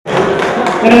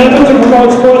In an effort to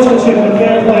promote sportsmanship and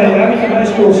fair play, Abington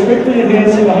High School strictly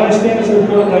adheres to the high standards of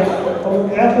conduct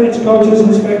of athletes, coaches,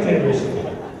 and spectators.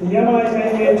 The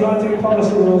MIAA taunting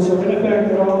policy rules are in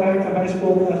effect at all Abington High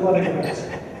School athletic events.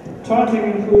 Taunting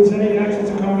includes any actions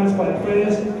or comments by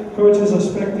players, coaches, or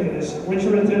spectators, which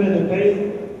are intended to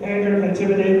bait, anger,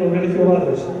 intimidate, or ridicule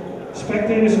others.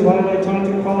 Spectators who violate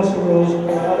taunting policy rules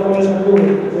or otherwise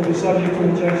unruly will be subject to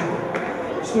ejection.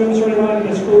 Students are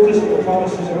reminded that school discipline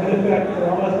policies are in effect for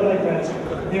all athletic events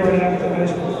here at Abington High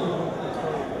School.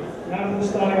 Now for the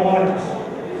starting lineups.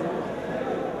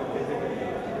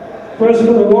 First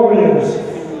for the Warriors.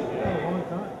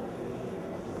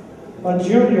 A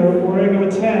junior wearing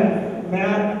number 10,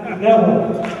 Matt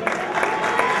Neville.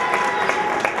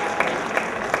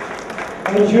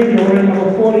 A junior wearing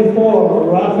number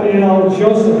 44, Raphael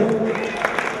Joseph.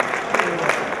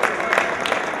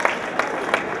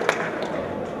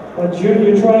 A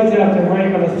junior tri-captain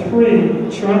wearing number 3,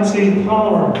 Chauncey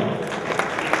Palmer.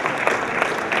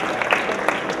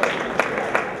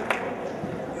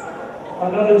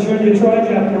 Another junior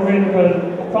tri-captain wearing number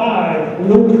 5,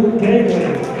 Luke Dagley.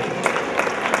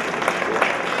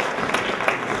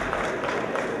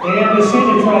 And the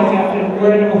senior tri-captain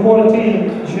wearing number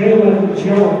 14, Jalen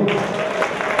Jones.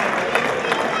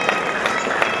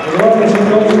 The Warriors are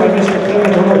coached by Mr.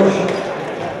 Kevin Roach.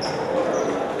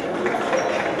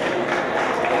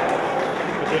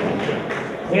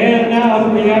 And now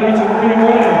from the Abington Green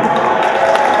Wave.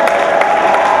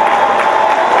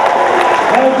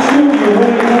 A junior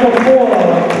wearing number 4,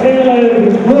 Caleb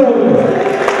Wood.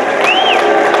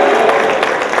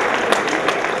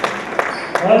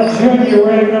 A junior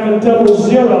wearing number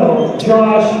 00,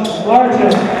 Josh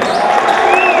Martin.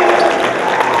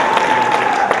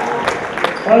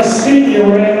 A senior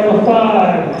wearing number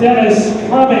 5, Dennis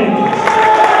Cummings.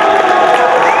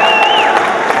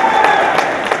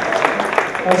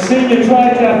 A senior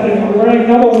tri-captain wearing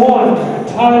number 1,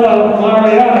 Tyler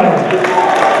Mariano.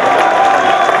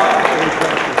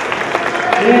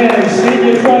 And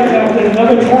senior tri-captain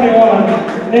number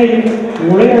 21, Nate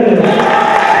Reardon.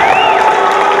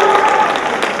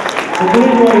 The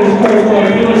Green Wave is coached by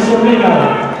Peter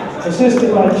Serino, assisted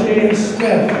by James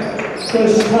Smith,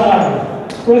 Chris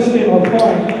Todd, Christian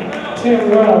LaPointe, Tim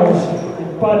Wells,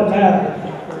 and Bud Madden.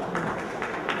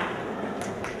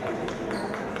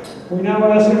 We now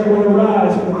ask everyone to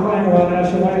rise for the playing of our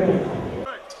national anthem.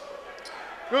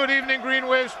 Good evening, Green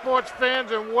Wave sports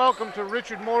fans, and welcome to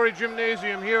Richard Morey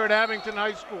Gymnasium here at Abington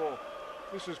High School.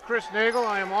 This is Chris Nagel.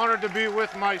 I am honored to be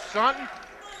with my son,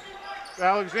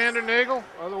 Alexander Nagel,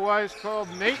 otherwise called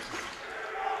Nate,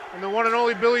 and the one and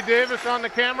only Billy Davis on the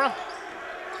camera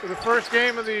for the first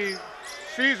game of the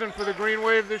season for the Green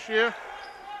Wave this year.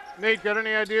 Nate, got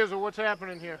any ideas of what's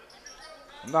happening here?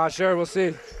 I'm not sure. We'll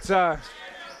see.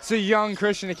 It's a young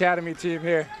Christian Academy team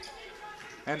here,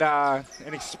 and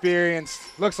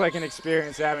looks like an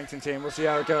experienced Abington team. We'll see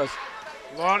how it goes.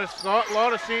 A lot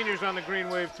of seniors on the Green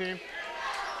Wave team.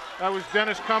 That was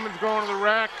Dennis Cummins going to the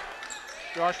rack.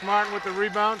 Josh Martin with the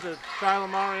rebounds at Tyler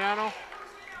Mariano.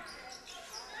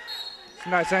 It's a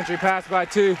nice entry pass by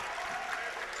 2.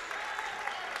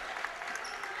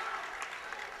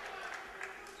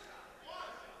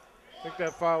 I think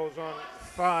that foul was on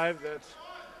 5. That's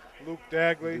Luke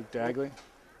Dagley. Luke Dagley.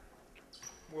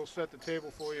 We'll set the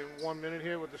table for you in 1 minute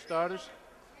here with the starters.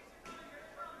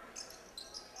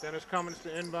 Dennis Cummins to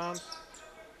inbounds.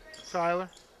 Tyler.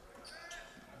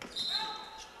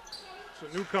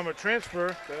 It's a newcomer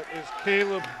transfer. That is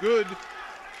Caleb Good.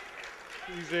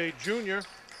 He's a junior.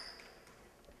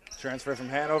 Transfer from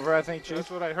Hanover, I think, Chief.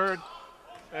 That's what I heard.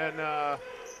 And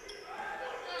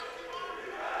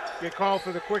get called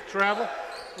for the quick travel.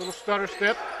 Little stutter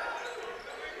step.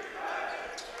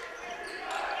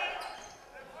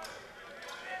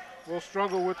 We'll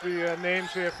struggle with the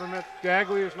names here for a minute.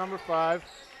 Dagley is number 5.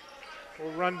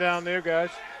 We'll run down there, guys.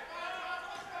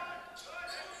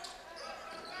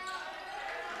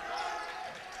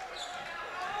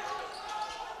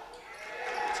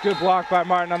 It's a good block by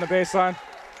Martin on the baseline.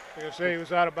 You're going to say he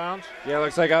was out of bounds? Yeah,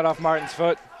 looks like out off Martin's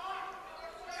foot.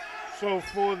 So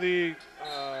for the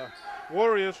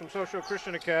Warriors from Social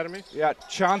Christian Academy. Yeah,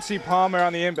 Chauncey Palmer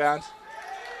on the inbounds.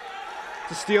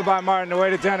 To steal by Martin, away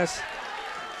to Dennis.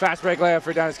 Fast break layup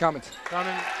for Dennis Cummins.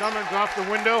 Cummins off the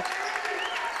window.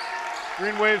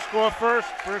 Green Wave score first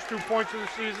 2 points of the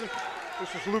season. This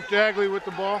is Luke Dagley with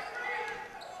the ball.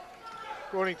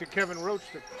 According to Kevin Roach,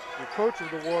 the coach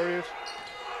of the Warriors,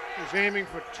 is aiming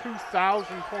for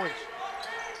 2,000 points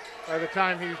by the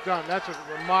time he's done. That's a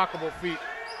remarkable feat.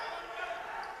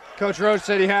 Coach Roach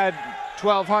said he had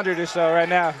 1,200 or so right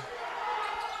now.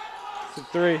 It's a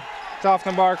 3. It's off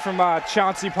the mark from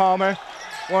Chauncey Palmer,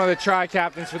 one of the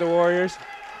tri-captains for the Warriors.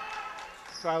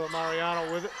 Tyler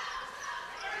Mariano with it.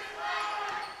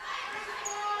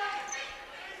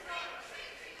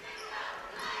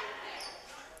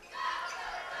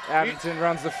 Abington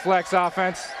runs the flex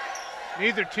offense.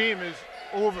 Neither team is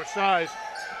oversized.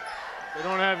 They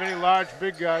don't have any large,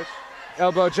 big guys.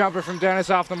 Elbow jumper from Dennis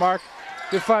off the mark.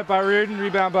 Good fight by Reardon,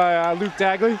 rebound by Luke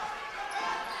Dagley.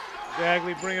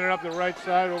 Dagley bringing it up the right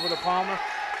side over to Palmer.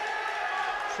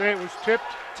 Say it was tipped.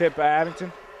 Tipped by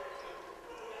Abington.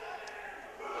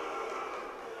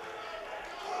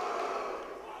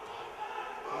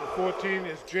 Number 14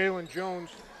 is Jalen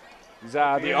Jones. He's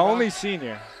the only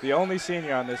senior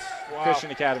on this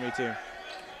Christian Academy team.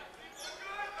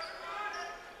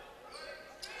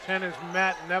 10 is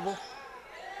Matt Neville.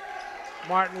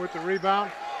 Martin with the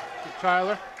rebound to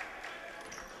Tyler.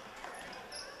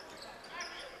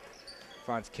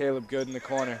 Finds Caleb Good in the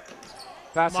corner.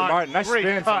 Pass to Martin. Nice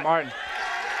spin from Martin.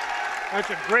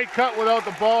 That's a great cut without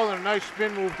the ball and a nice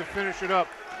spin move to finish it up.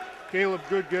 Caleb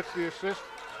Good gets the assist.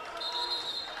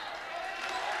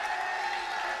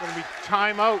 Going to be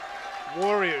timeout,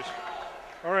 Warriors.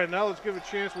 All right, now let's give a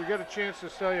chance. We get a chance to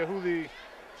tell you who the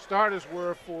starters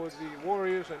were for the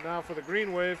Warriors, and now for the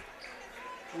Green Wave.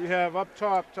 We have up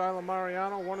top Tyler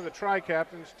Mariano, one of the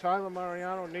tri-captains. Tyler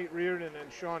Mariano, Nate Reardon,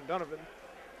 and Sean Donovan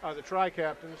are the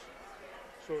tri-captains.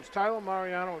 So it's Tyler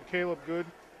Mariano and Caleb Good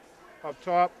up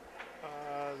top.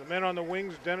 The men on the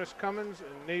wings, Dennis Cummins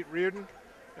and Nate Reardon.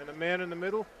 And the man in the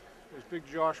middle is big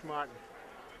Josh Martin.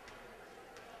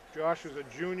 Josh is a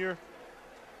junior.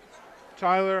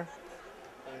 Tyler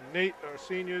and Nate are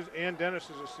seniors, and Dennis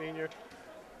is a senior.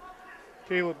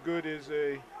 Caleb Good is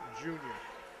a junior.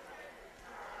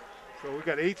 So we've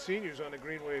got 8 seniors on the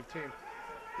Green Wave team.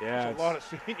 Yeah, that's a lot of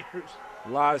seniors. A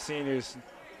lot of seniors.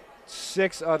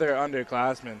 6 other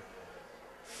underclassmen.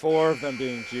 4 of them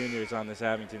being juniors on this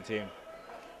Abington team.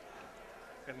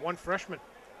 And 1 freshman.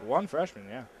 1 freshman,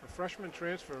 yeah. A freshman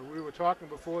transfer. We were talking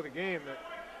before the game that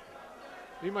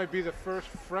he might be the first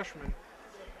freshman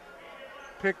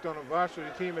picked on a varsity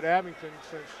team at Abington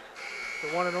since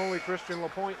the one and only Christian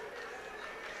LaPointe.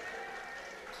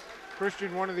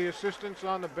 Christian, one of the assistants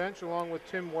on the bench, along with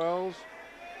Tim Wells,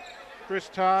 Chris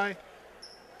Ty,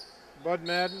 Bud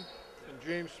Madden, and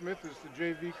James Smith is the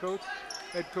JV coach.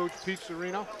 Head coach Pete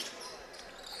Serino.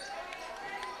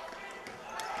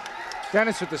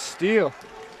 Dennis with the steal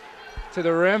to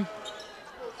the rim.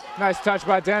 Nice touch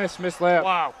by Dennis, missed layup.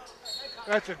 Wow,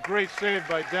 that's a great save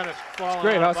by Dennis.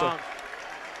 Great hustle.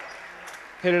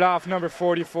 Hit it off number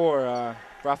 44,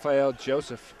 Raphael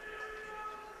Joseph.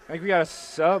 I think we got a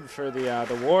sub for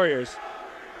the Warriors.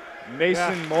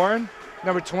 Mason Morin,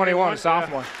 number 21, a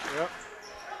sophomore. Yep.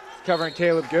 Covering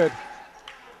Caleb Good.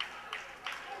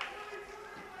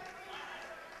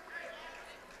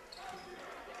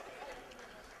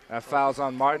 That foul's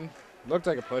on Martin. Looked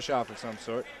like a push-off of some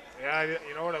sort. Yeah,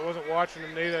 you know what? I wasn't watching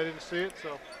him, Nate. I didn't see it,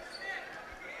 so.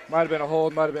 Might have been a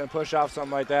hold, might have been a push-off,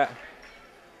 something like that.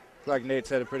 Looked like Nate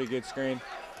set a pretty good screen.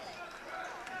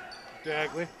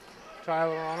 Dagley.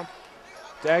 Tyler on him.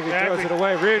 Dagley throws it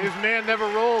away. Reardon. His man never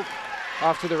rolled.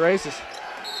 Off to the races.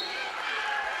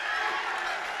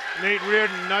 Nate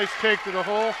Reardon, nice take to the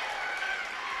hole.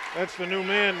 That's the new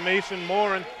man, Mason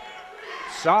Morin.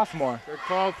 Sophomore. They're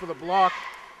called for the block.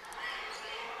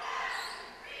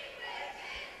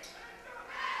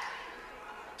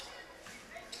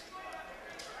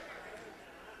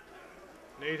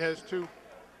 Nate has 2. A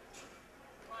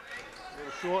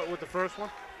little short with the first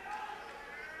one.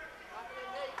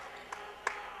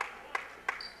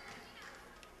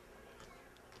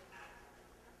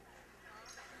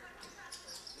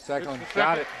 Second one,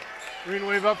 got it. Green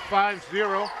Wave up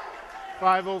 5-0.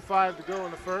 5:05 to go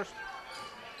in the first.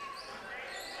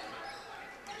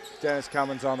 Dennis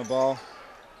Cummins on the ball.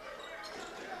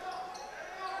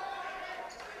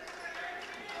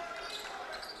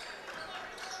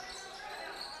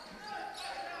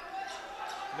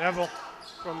 Neville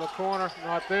from the corner,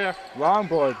 not there. Long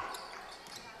board.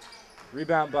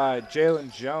 Rebound by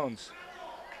Jalen Jones.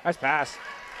 Nice pass.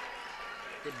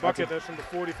 Good bucket. That's number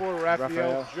 44,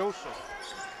 Raphael Joseph.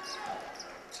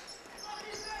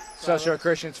 South Shore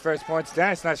Christian's first points.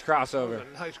 Dennis, nice crossover.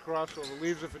 A nice crossover.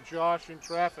 Leaves it for Josh in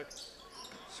traffic.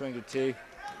 Swing to T.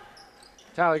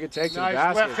 Tyler, good take nice to the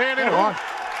basket. Left-handed hook.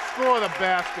 Score the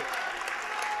basket.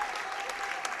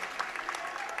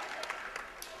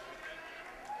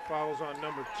 Fouls on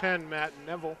number 10, Matt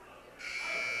Neville.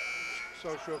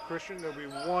 South Shore Christian. There'll be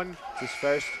 1 his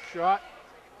first shot.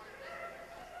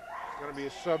 Going to be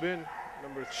a sub in,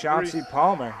 number 3. Chauncey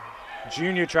Palmer,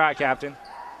 junior tri-captain.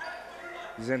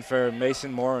 He's in for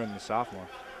Mason Morin, the sophomore.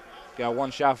 Got one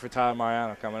shot for Tyler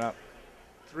Mariano coming up.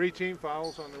 3 team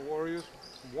fouls on the Warriors,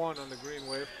 1 on the Green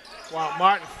Wave. Wow,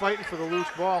 Martin fighting for the loose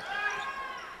ball.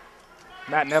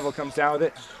 Matt Neville comes down with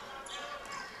it.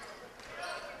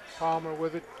 Palmer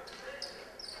with it.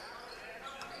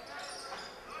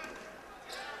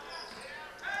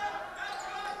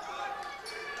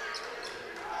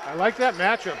 I like that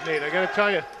matchup, Nate. I got to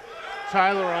tell you,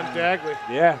 Tyler on Dagley.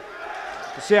 Yeah.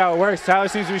 You see how it works. Tyler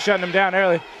seems to be shutting him down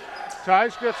early.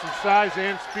 Ty's got some size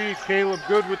and speed. Caleb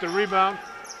Good with the rebound.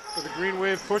 So the Green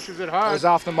Wave pushes it hard. It was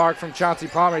off the mark from Chauncey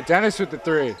Palmer. Dennis with the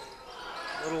 3.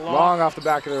 Long off the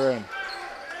back of the rim.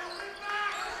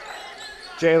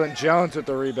 Jalen Jones with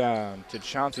the rebound to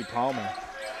Chauncey Palmer.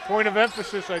 Point of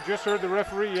emphasis, I just heard the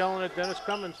referee yelling at Dennis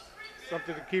Cummins.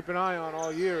 Something to keep an eye on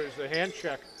all year is the hand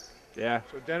check. Yeah.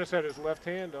 So Dennis had his left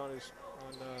hand on his.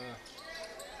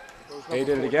 He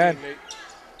did it again.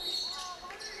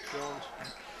 Jones.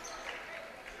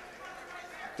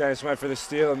 Dennis went for the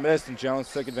steal and missed, and Jones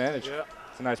took advantage. Yeah.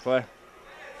 It's a nice play.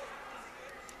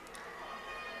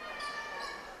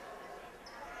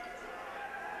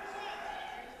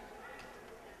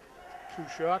 Two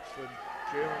shots for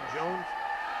Jalen Jones.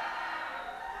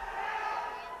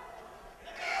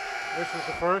 This is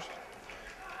the first.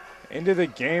 Into the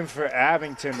game for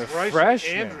Abington, the Bryson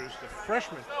freshman. Andrews, the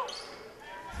freshman.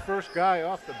 First guy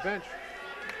off the bench.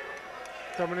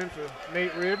 Coming in for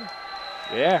Nate Reardon.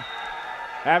 Yeah.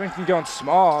 Abington going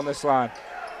small on this line.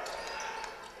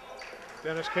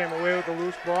 Dennis came away with the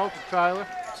loose ball to Tyler.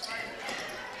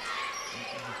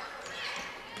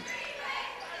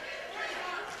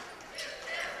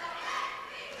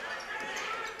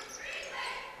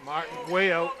 Martin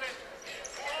way out.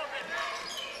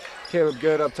 Caleb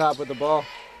Good up top with the ball.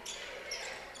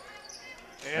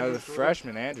 Now the Andrews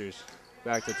freshman, Andrews.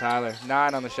 Back to Tyler.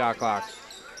 9 on the shot clock.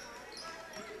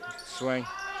 Swing.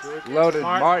 Good. Loaded.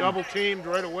 Martin. Double teamed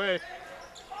right away.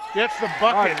 Gets the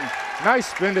bucket. Martin. Nice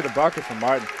spin to the bucket from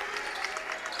Martin.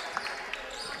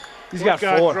 He's got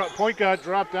 4. Point guard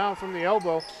dropped down from the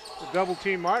elbow to double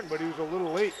team Martin, but he was a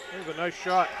little late. It was a nice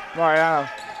shot. Mariano.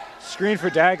 Screen for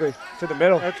Dagley to the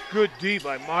middle. That's good D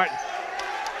by Martin.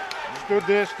 Stood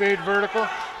there, stayed vertical.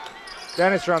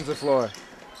 Dennis runs the floor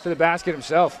to the basket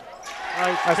himself.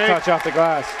 Nice touch off the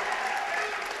glass.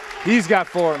 He's got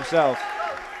 4 himself.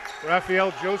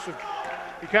 Raphael Joseph,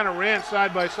 he kind of ran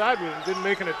side by side with him, didn't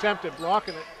make an attempt at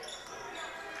blocking it.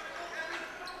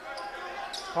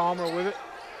 Palmer with it.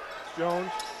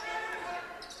 Jones.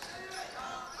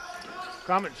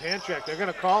 Cummins hand check. They're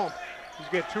going to call him. He's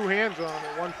got 2 hands on him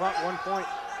at one point.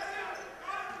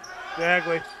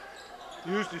 Dagley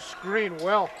used his screen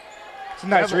well. It's a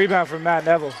nice Neville. rebound from Matt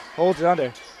Neville. Holds it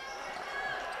under.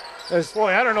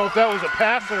 Boy, I don't know if that was a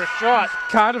pass or a shot.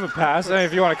 Kind of a pass, I mean,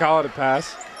 if you want to call it a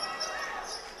pass.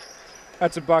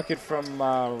 That's a bucket from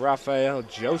Raphael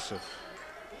Joseph.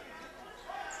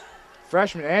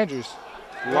 Freshman Andrews,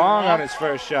 long on his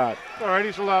first shot. All right,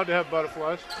 he's allowed to have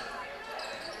butterflies.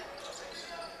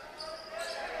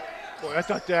 Boy, I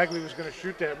thought Dagley was going to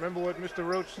shoot that. Remember what Mr.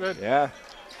 Roach said? Yeah.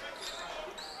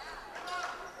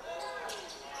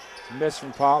 Miss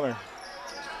from Palmer.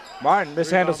 Martin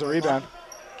mishandles the rebound.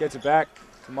 Gets it back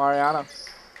to Mariano.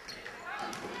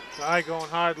 Guy going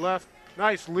hard left.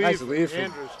 Nice lead, Nice lead from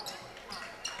Andrews.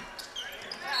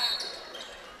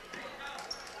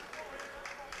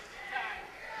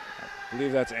 I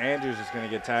believe that's Andrews is going to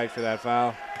get tagged for that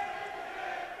foul.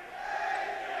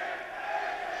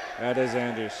 That is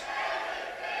Andrews.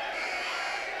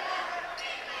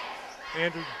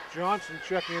 Andrew Johnson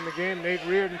checking in the game. Nate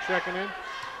Reardon checking in.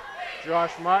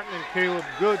 Josh Martin and Caleb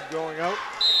Good going out.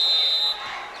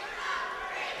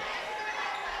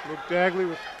 Luke Dagley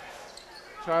with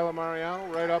Tyler Mariano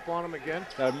right up on him again.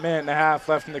 Got a minute and a half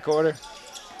left in the quarter.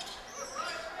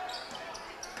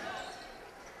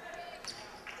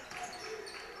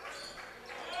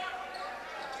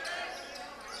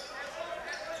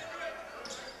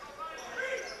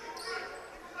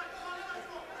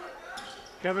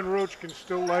 Kevin Roach can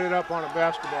still light it up on a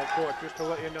basketball court, just to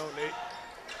let you know, Nate.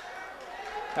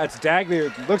 That's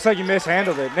Dagley. Looks like he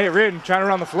mishandled it. Nate Reardon trying to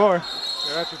run the floor.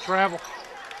 Yeah, that's a travel.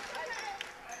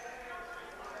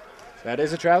 That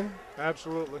is a travel?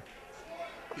 Absolutely.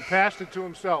 He passed it to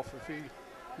himself. If he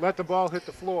let the ball hit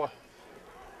the floor,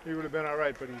 he would have been all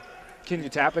right, but he... Can you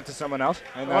tap it to someone else?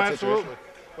 Absolutely.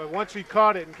 But once he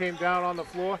caught it and came down on the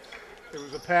floor, it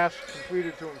was a pass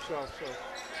completed to himself, so...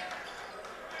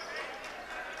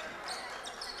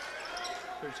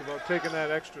 It's about taking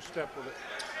that extra step with it.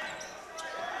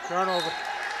 Turnover.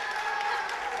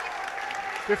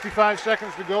 55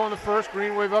 seconds to go in the first.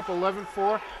 Green Wave up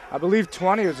 11-4. I believe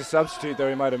 20 was a substitute that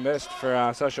we might have missed for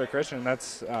South Shore Christian.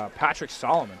 That's Patrick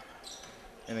Solomon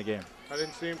in the game. I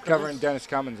didn't see him covering Dennis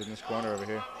Cummins in this corner over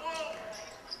here.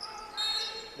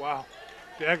 Wow.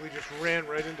 Dagley just ran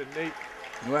right into Nate.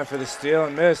 He went for the steal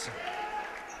and missed.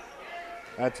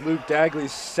 That's Luke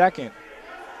Dagley's second.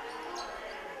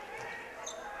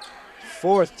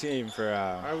 Fourth team for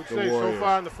I would the say Warriors. so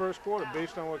far in the first quarter,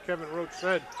 based on what Kevin Roach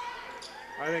said,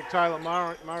 I think Tyler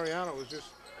Mariano was just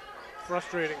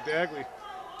frustrating Dagley.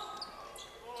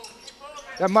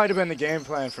 That might have been the game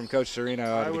plan from Coach Serino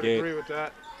out of the gate. I would agree with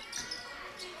that.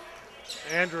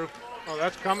 Andrew. Oh,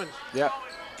 that's Cummins. Yep.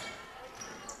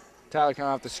 Tyler coming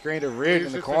off the screen to Reardon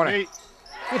in the corner.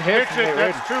 Good hit from Nate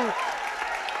That's two.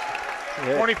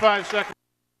 25 seconds.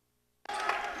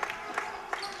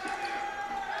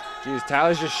 Jeez,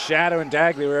 Tyler's just shadowing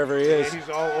Dagley wherever he is. Yeah, he's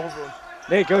all over him.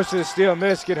 Nate goes to the steal,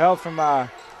 miss. Good help from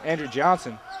Andrew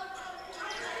Johnson.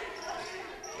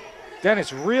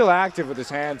 Dennis real active with his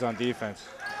hands on defense.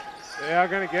 They are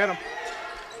going to get him.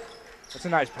 That's a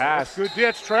nice pass. That's good. Yeah,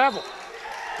 it's travel.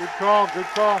 Good call. Good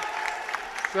call.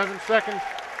 7 seconds.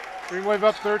 Green Wave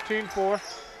up 13-4.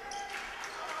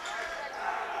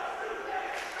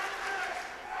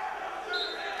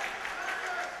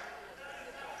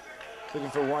 Looking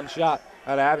for one shot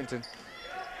out of Abington.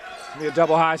 It's going to be a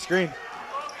double high screen.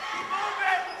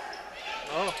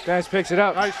 Oh. Dennis picks it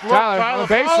up. Nice look. Tyler on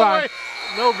the baseline.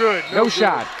 No good. No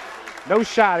shot. No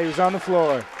shot. He was on the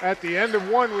floor. At the end of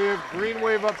one, we have Green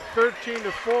Wave up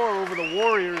 13-4 over the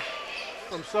Warriors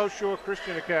from South Shore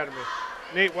Christian Academy.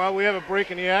 Nate, while we have a break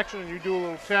in the action and you do a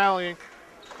little tallying,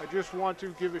 I just want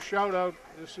to give a shout out.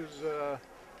 This is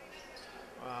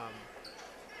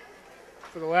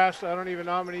for the last, I don't even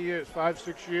know how many years, 5,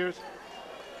 6 years,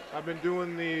 I've been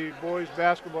doing the boys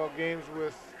basketball games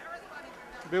with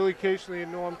Billy Casely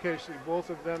and Norm Casely. Both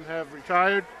of them have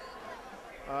retired.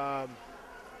 I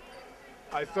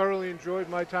thoroughly enjoyed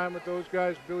my time with those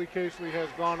guys. Billy Casely has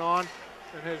gone on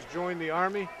and has joined the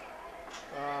Army.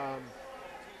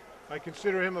 I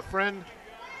consider him a friend,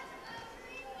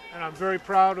 and I'm very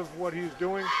proud of what he's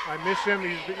doing. I miss him. He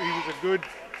was a good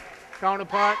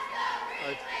counterpart.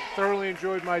 I thoroughly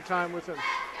enjoyed my time with him.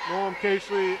 Norm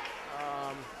Casely,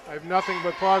 I have nothing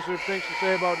but positive things to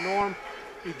say about Norm.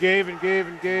 He gave and gave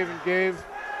and gave and gave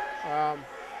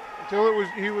until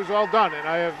he was all done, and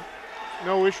I have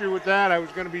no issue with that. I was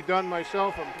going to be done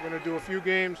myself. I'm going to do a few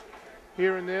games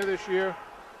here and there this year,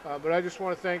 but I just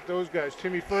want to thank those guys.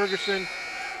 Timmy Ferguson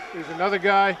is another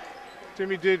guy.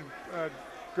 Timmy did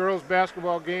girls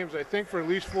basketball games, I think, for at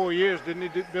least 4 years, didn't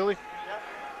he, Billy?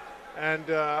 And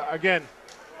again,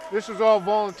 this is all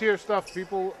volunteer stuff,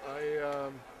 people.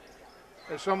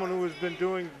 As someone who has been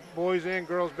doing boys and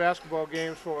girls basketball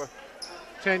games for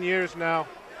 10 years now,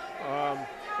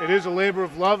 it is a labor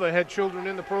of love. I had children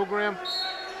in the program.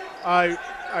 I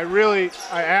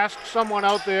ask someone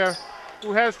out there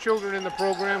who has children in the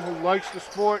program, who likes the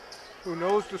sport, who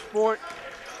knows the sport,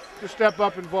 to step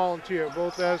up and volunteer,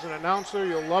 both as an announcer,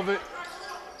 you'll love it,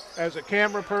 as a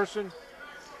camera person.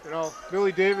 You know,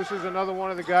 Billy Davis is another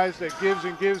one of the guys that gives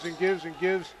and gives and gives and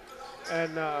gives.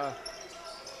 And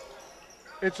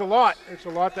it's a lot. It's a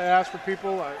lot to ask for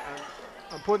people.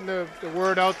 I'm putting the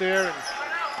word out there and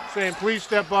saying, please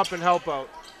step up and help out.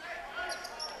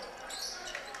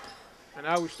 And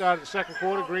now we started the second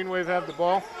quarter. Green Wave have the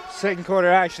ball. Second quarter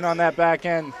action on that back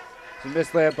end. It's a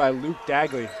missed layup by Luke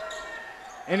Dagley.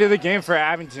 Into the game for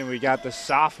Abington, we got the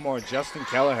sophomore Justin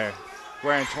Kelleher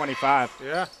wearing 25.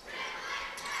 Yeah.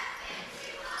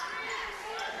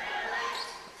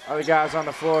 Other guys on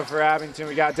the floor for Abington.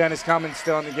 We got Dennis Cummins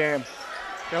still in the game.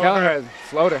 Kelleher,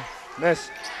 floater, miss.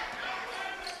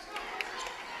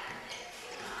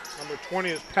 Number 20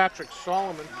 is Patrick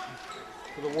Solomon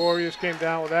for the Warriors. Came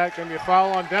down with that. Going to be a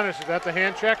foul on Dennis. Is that the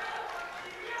hand check?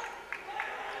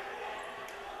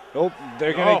 Nope,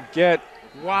 they're going to get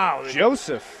wow.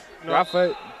 Joseph. No.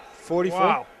 Raphael, 44.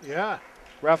 Wow, yeah.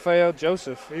 Raphael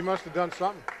Joseph. He must have done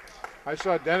something. I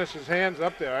saw Dennis's hands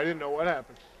up there. I didn't know what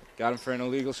happened. Got him for an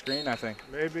illegal screen, I think.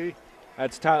 Maybe.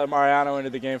 That's Tyler Mariano into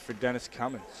the game for Dennis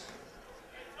Cummins.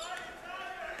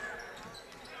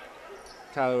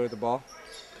 Tyler with the ball.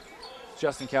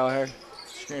 Justin Kelleher.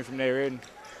 Screen from Nate Reardon.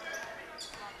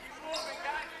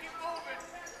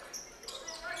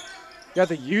 Got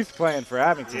the youth playing for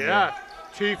Abington. Yeah.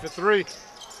 Here. Chief at 3.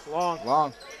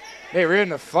 Long. Nate Reardon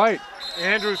to fight.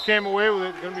 Andrews came away with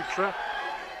it. Going to be trapped.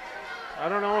 I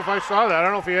don't know if I saw that. I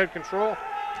don't know if he had control.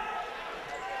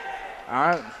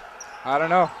 I don't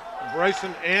know.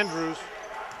 Bryson Andrews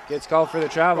gets called for the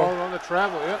travel. Called on the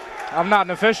travel, yeah. I'm not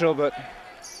an official, but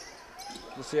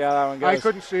we'll see how that one goes. I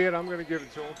couldn't see it. I'm going to give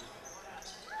it to him.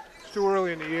 It's too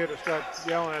early in the year to start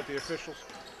yelling at the officials.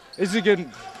 This is a good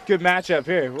matchup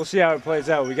here. We'll see how it plays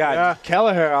out. We got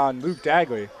Kelleher on Luke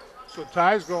Dagley. So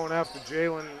Ty's going after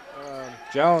Jalen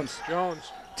Jones.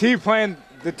 Jones. T playing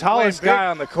the tallest guy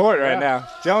on the court right now.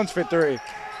 Jones for 3.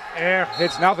 Air.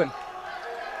 Hits nothing.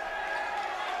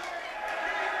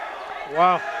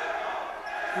 Wow.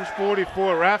 Who's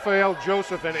 44? Raphael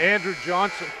Joseph and Andrew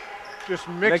Johnson just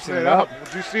mixing it up.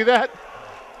 Did you see that?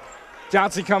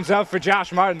 Johnson comes up for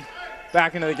Josh Martin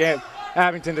back into the game.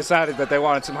 Abington decided that they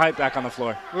wanted some height back on the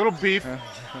floor. Little beef.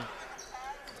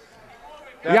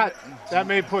 That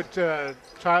may put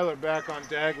Tyler back on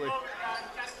Dagley.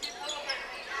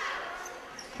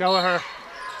 Kelleher,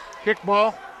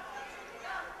 kickball.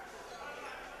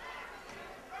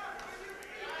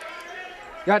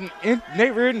 Got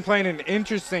Nate Reardon playing an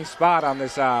interesting spot on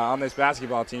this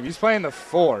basketball team. He's playing the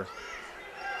 4.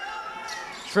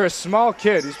 For a small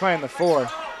kid, he's playing the 4.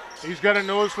 He's got a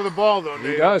nose for the ball, though,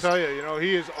 Nate. He does. I'll tell you,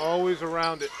 he is always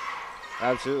around it.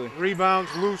 Absolutely.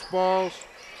 Rebounds, loose balls,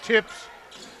 tips.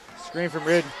 Screen from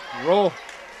Reardon. Roll.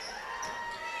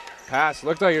 Pass.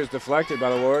 Looked like it was deflected by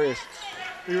the Warriors.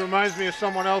 He reminds me of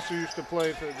someone else who used to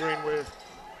play for the Green Wave.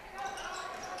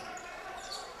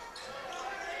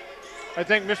 I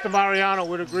think Mr. Mariano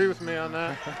would agree with me on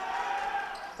that.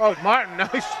 Oh, Martin,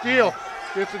 nice steal.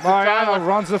 Gets it to Mariano Tyler.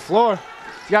 runs the floor.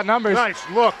 He's got numbers. Nice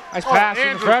look. Nice pass from the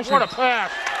Andrews, freshman. what a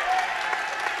pass.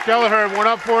 Kelleher went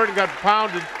up for it and got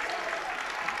pounded.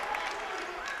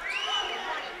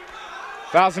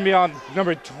 Fouls gonna be on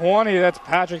number 20. That's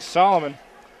Patrick Solomon.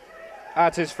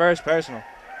 That's his first personal.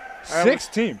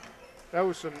 16. That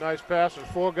was some nice passing.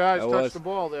 4 guys touched the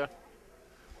ball there.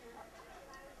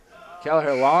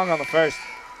 Kelleher long on the first.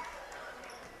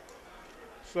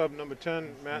 Sub number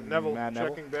 10, Matt Neville,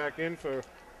 checking back in for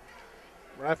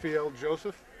Raphael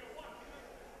Joseph.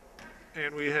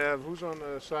 And we have, who's on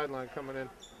the sideline coming in?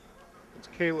 It's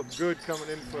Caleb Good coming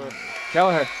in for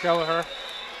Kelleher.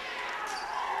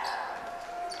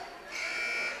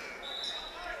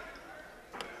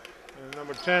 And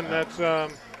number 10, that's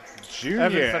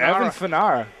Junior Evan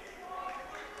Fanara.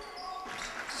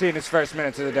 Seeing his first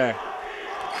minutes of the day.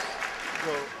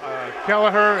 So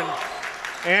Kelleher and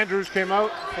Andrews came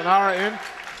out, Fanara in.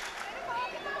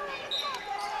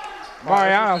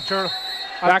 Mariano.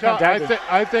 Back on Dagley.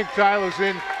 I think Tyler's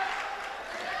in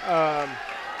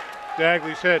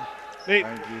Dagley's head. Nate,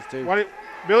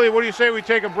 Billy, what do you say we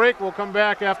take a break? We'll come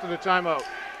back after the timeout.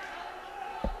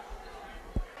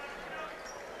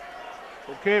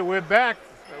 Okay, we're back.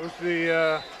 That was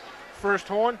the first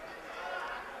horn.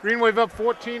 Green Wave up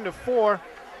 14-4.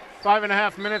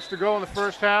 5.5 minutes to go in the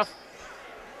first half.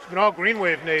 It's been all Green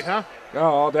Wave, Nate, huh? Oh,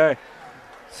 all day.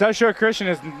 South Shore Christian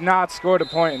has not scored a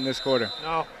point in this quarter.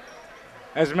 No.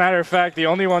 As a matter of fact, the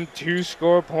only one to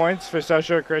score points for South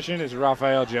Shore Christian is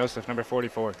Raphael Joseph, number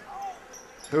 44,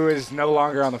 who is no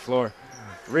longer on the floor.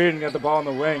 Reardon got the ball in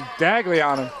the wing. Dagley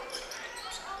on him.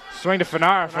 Swing to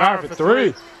Fanara. Fanara for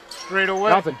 3. Straight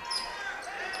away. Nothing.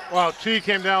 Wow, T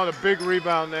came down with a big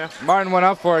rebound there. Martin went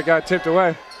up for it, got tipped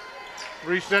away.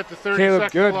 Reset the 30 Caleb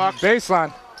second Good, clock.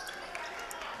 baseline.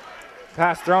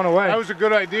 Pass thrown away. That was a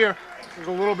good idea. It was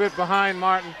a little bit behind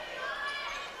Martin.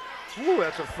 Ooh,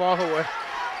 that's a fall away.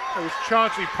 It was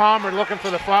Chauncey Palmer looking for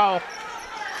the foul.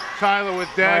 Tyler with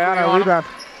Dagley on him.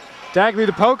 Dagley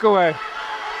to poke away.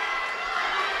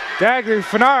 Dagley,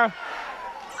 Fanara.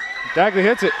 Dagley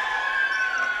hits it.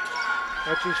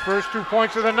 That's his first 2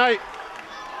 points of the night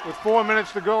with 4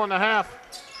 minutes to go in the half.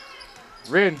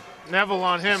 Reardon. Neville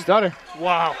on him. Stutter.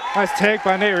 Wow. Nice take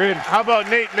by Nate Reardon. How about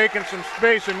Nate making some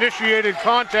space? Initiated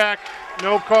contact.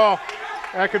 No call.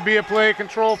 That could be a play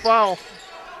control foul.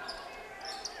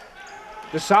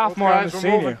 The sophomore and the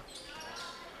senior.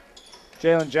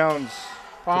 Jalen Jones.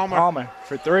 Palmer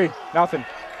for 3. Nothing.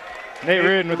 Nate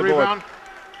Reardon with the board.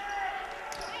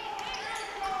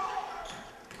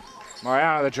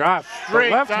 Mariano the drive. Straight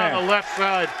the left down hand. the left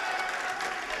side.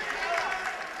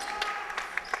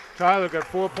 Tyler got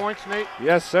 4 points, Nate?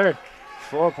 Yes, sir.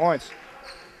 4 points.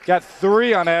 Got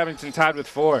 3 on Abington, tied with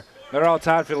 4. They're all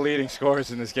tied for the leading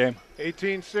scorers in this game.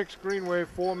 18-6 Green Wave,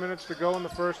 4 minutes to go in the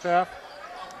first half.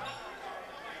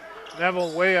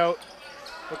 Neville way out,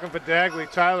 looking for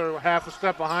Dagley. Tyler half a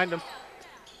step behind him.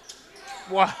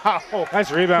 Wow.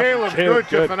 Nice rebound. Caleb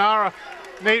good to Fanara.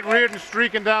 Nate Reardon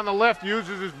streaking down the left,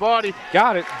 uses his body.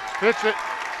 Got it. Hits it.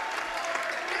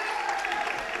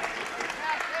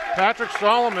 Patrick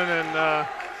Solomon and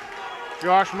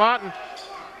Josh Martin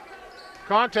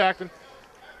contacting.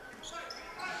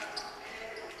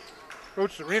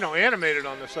 Coach Sereno animated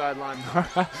on the sideline.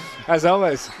 As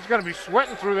always. He's going to be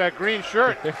sweating through that green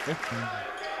shirt.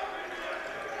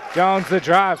 Jones the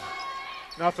drive.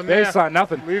 Nothing there. Baseline,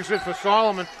 nothing. Leaves it for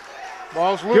Solomon.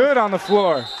 Ball's loose. Good on the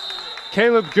floor.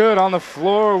 Caleb Good on the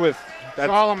floor with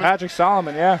Solomon. Patrick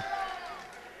Solomon, yeah.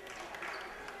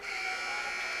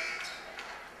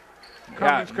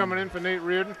 Cummins coming in for Nate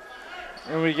Reardon.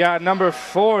 And we got number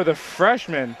 4, the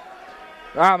freshman.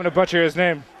 I'm going to butcher his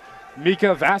name.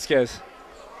 Mika Vasquez.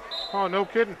 Oh, no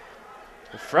kidding.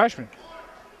 The freshman.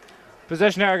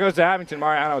 Possession error goes to Abington.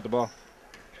 Mariano with the ball.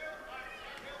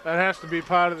 That has to be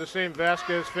part of the same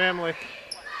Vasquez family.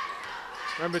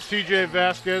 Remember TJ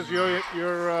Vasquez, your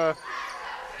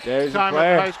There's time a at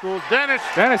player. high school. Dennis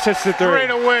hits the 3. straight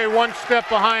away, one step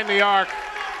behind the arc.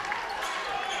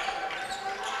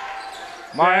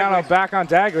 Mariano Dagley. back on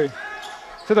Dagley.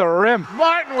 To the rim.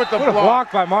 Martin with the What a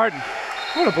block. block by Martin.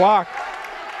 What a block.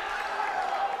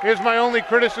 Here's my only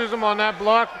criticism on that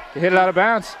block. He hit it out of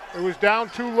bounds. It was down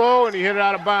too low and he hit it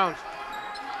out of bounds.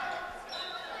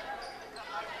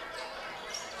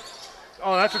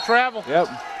 Oh, that's a travel. Yep.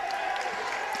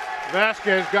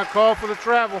 Vasquez got called for the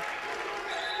travel.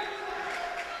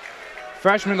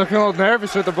 Freshman looking a little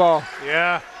nervous with the ball.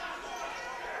 Yeah.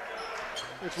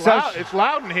 It's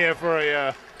loud in here for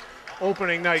a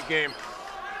opening night game.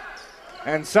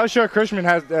 And South Shore Christian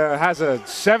has a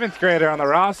 7th grader on the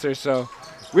roster, so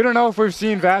we don't know if we've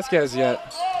seen Vasquez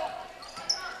yet.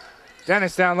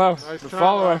 Dennis down low. Nice the turn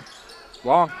follower. line.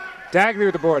 Long. Dagley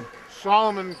with the board.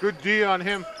 Solomon, good D on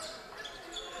him.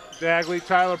 Dagley,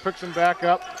 Tyler picks him back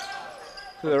up.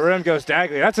 To the rim goes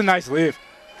Dagley. That's a nice leave.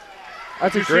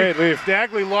 That's a great leave.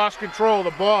 Dagley lost control of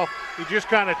the ball. He just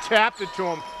kind of tapped it to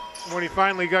him when he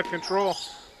finally got control.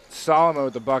 Solomon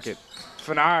with the bucket.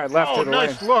 Fanar left to the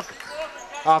nice lane. look.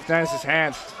 Off Dennis's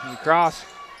hands. And cross.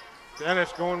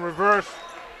 Dennis going reverse.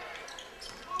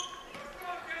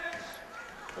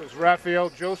 That was Raphael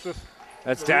Joseph.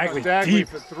 That's Dagley. Dagley Deep.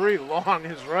 for 3. Long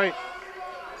is right.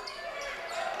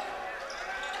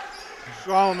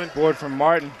 Solomon Board from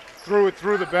Martin. threw it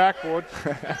through the backboard.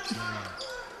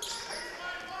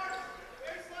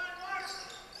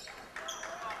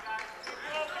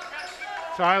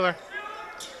 Tyler.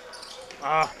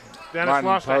 Dennis Martin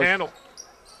lost the post. handle.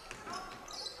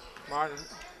 Martin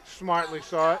smartly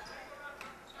saw it.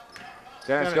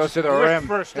 Dennis goes to the quick rim.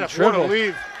 First And step. What a dribble.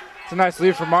 leave. It's a nice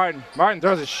lead for Martin. Martin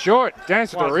throws it short.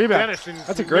 Dennis with the rebound. Dennis and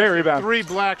That's a great rebound. 3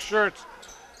 black shirts.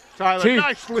 Tyler, T.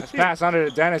 nice lead. Let's pass under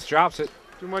to Dennis. Drops it.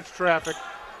 Too much traffic.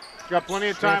 Got plenty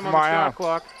of Straight time from on the Mariano. shot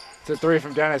clock. It's a 3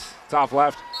 from Dennis. Top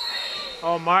left.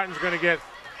 Oh, Martin's going to get,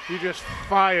 he just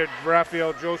fired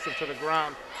Raphael Joseph to the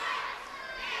ground.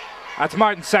 That's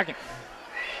Martin's 2nd.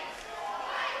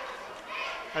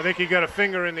 I think he got a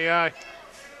finger in the eye.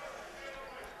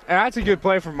 And that's a good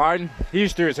play from Martin. He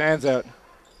just threw his hands out.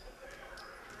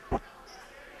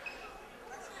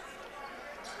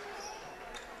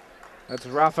 That's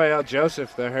Raphael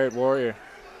Joseph, the hurt Warrior.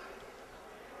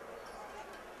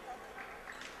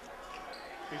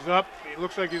 He's up. He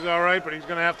looks like he's all right, but he's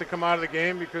going to have to come out of the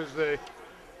game because they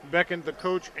beckoned the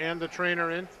coach and the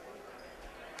trainer in.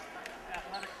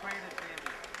 Athletic trainer,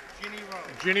 Ginny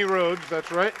Rhodes. Ginny Rhodes,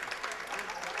 that's right.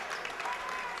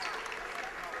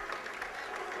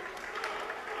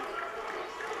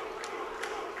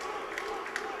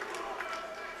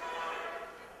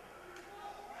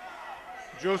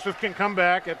 Joseph can come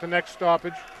back at the next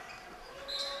stoppage.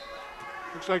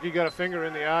 Looks like he got a finger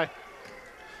in the eye.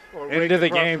 Or raked Into the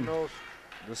across game. nose.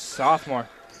 The sophomore.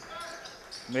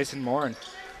 Mason Morin.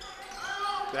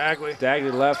 Dagley.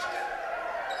 Dagley left.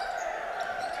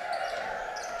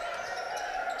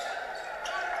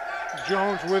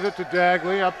 Jones with it to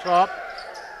Dagley up top.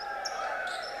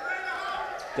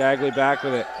 Dagley back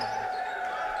with it.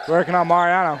 Working on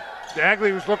Mariano.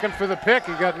 Dagley was looking for the pick.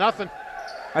 He got nothing.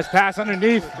 Nice pass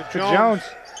underneath to Jones.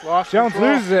 Lost Jones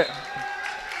control. loses it.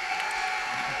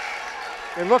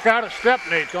 They look out of step,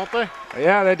 Nate, don't they?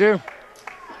 Yeah, they do.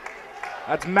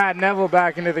 That's Matt Neville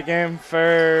back into the game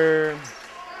for,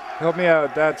 help me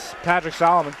out, that's Patrick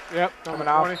Solomon. Yep, Coming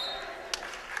number off. 20.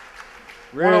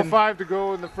 Reardon. 105 to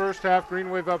go in the first half. Green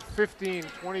Wave up 15,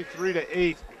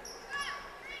 23-8.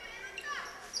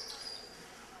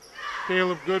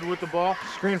 Caleb Good with the ball.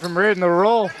 Screen from Reardon, the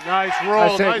roll. Nice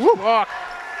roll, take. nice Woo. block.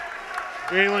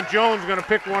 Jalen Jones going to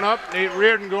pick one up. Nate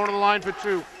Reardon going to the line for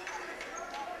 2.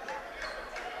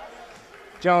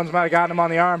 Jones might have gotten him on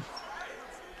the arm.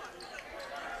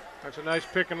 That's a nice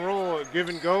pick and roll, a give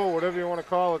and go, whatever you want to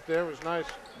call it there. It was nice.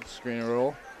 Screen and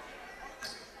roll.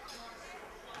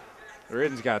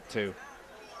 Reardon's got 2.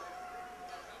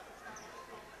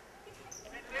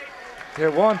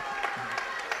 Hit 1.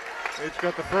 Nate's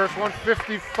got the first one.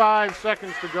 55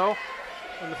 seconds to go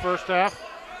in the first half.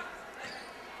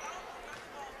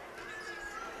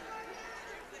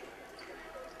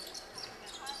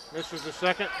 Misses the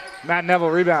second. Matt Neville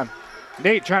rebound.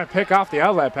 Nate trying to pick off the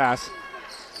outlet pass.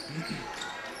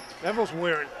 Neville's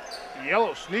wearing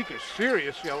yellow sneakers,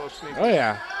 serious yellow sneakers. Oh,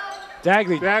 yeah.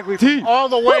 Dagley Dagley all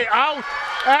the way out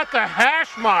at the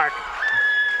hash mark.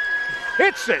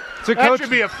 Hits it. So that Coach, should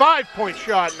be a 5-point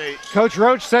shot, Nate. Coach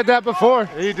Roach said that before.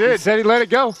 He did. He said he let it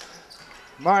go.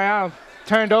 Mariano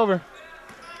turned over.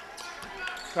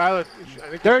 Tyler, I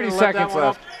think 30 seconds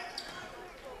left.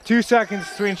 2 seconds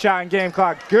between shot and game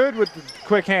clock. Good with the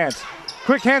quick hands.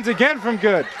 Quick hands again from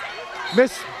Good.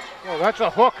 Miss. Oh, that's a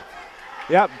hook.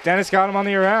 Yep, Dennis got him on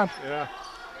the around. Yeah.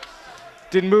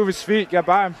 Didn't move his feet, got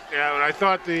by him. Yeah, but I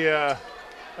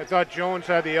thought Jones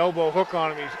had the elbow hook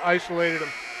on him. He's isolated him.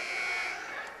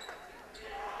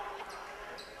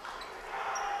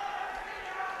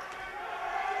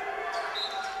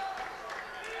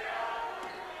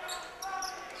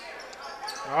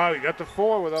 Oh, he got the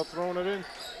 4 without throwing it in.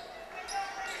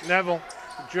 Neville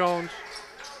to Jones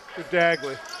to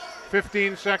Dagley.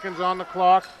 15 seconds on the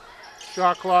clock.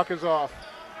 Shot clock is off.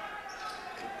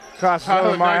 Cross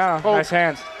over Mariano. Nice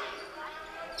hands.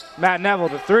 Matt Neville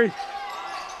to 3.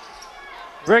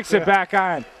 Bricks it back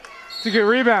on. It's a good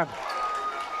rebound.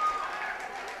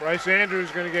 Bryce Andrews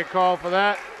going to get called for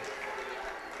that.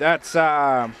 That's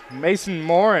Mason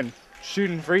Morin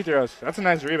shooting free throws. That's a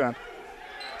nice rebound.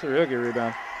 It's a real good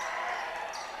rebound.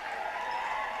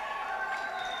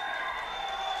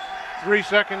 3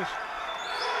 seconds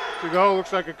to go.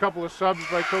 Looks like a couple of subs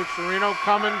by Coach Serino.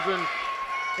 Cummins and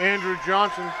Andrew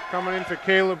Johnson coming in for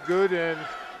Caleb Good and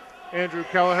Andrew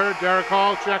Kelleher. Derek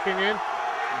Hall checking in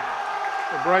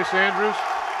for Bryce Andrews.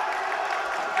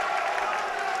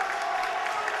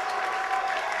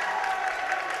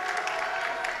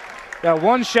 Got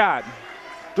one shot.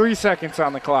 3 seconds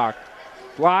on the clock.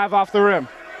 Live off the rim.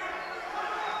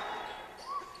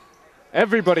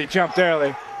 Everybody jumped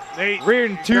early. Nate,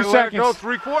 Reardon, 2 seconds. Go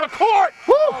 3/4 court.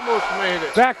 Woo! Almost made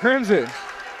it. Back Crimson.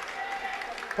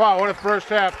 Wow, what a first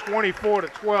half.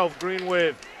 24-12, Green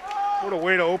Wave. What a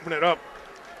way to open it up.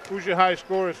 Who's your high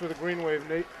scorers for the Green Wave,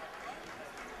 Nate?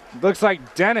 Looks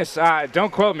like Dennis,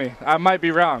 don't quote me, I might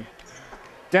be wrong.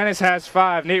 Dennis has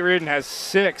 5, Nate Reardon has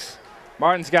 6.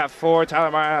 Martin's got 4,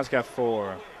 Tyler Mariano's got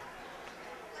 4.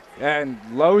 And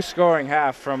low scoring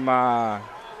half from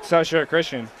South Shore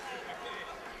Christian.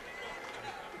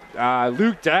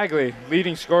 Luke Dagley,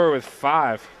 leading scorer with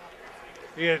 5.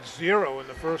 He had 0 in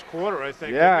the first quarter, I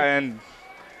think. Yeah, and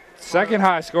second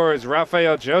high scorer is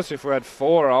Raphael Joseph, who had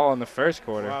 4 all in the first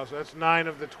quarter. Wow, so that's 9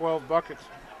 of the 12 buckets,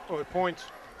 or points.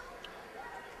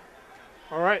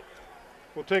 All right,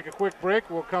 we'll take a quick break.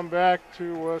 We'll come back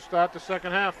to start the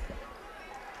second half.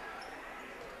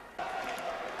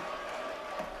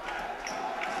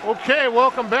 Okay,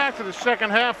 welcome back to the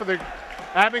second half of the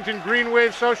Abington Green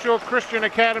Wave South Shore Christian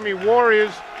Academy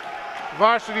Warriors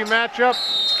varsity matchup.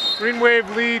 Green Wave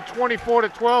lead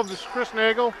 24-12. This is Chris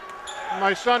Nagel.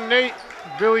 My son Nate,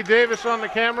 Billy Davis on the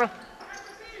camera.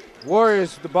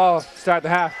 Warriors the ball, start the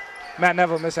half. Matt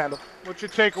Neville mishandle. What's your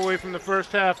takeaway from the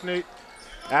first half, Nate?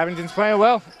 Abington's playing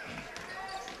well.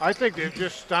 I think they've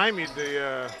just stymied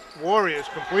the Warriors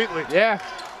completely. Yeah.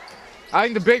 I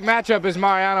think the big matchup is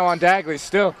Mariano on Dagley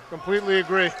still. Completely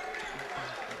agree.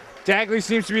 Dagley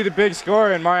seems to be the big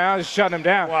scorer, and Mariano's shutting him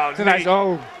down. Wow, it's a nice,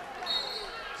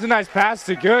 it's a nice pass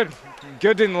to Good.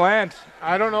 Good didn't land.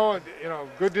 I don't know,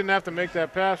 Good didn't have to make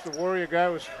that pass. The Warrior guy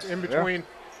was in between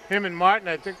him and Martin.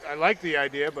 I like the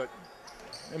idea, but.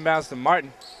 Inbounds to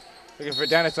Martin. Looking for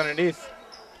Dennis underneath.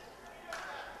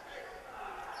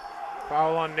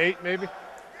 Foul on Nate, maybe?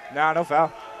 Nah, no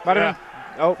foul. Might have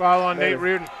been. Oh, foul on Nate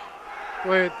Reardon.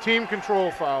 Play a team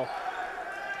control foul.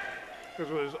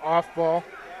 Because it was off ball.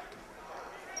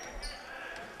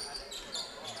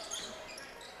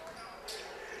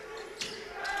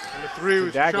 And the 3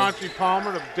 was Chauncey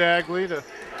Palmer to Dagley to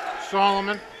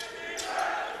Solomon.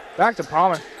 Back to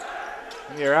Palmer.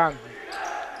 In the around.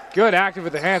 Good active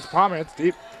with the hands. Palmer, it's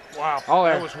deep. Wow, all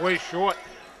that there. was way short.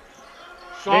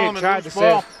 Solomon Nate tried to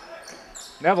ball.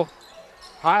 save. Neville,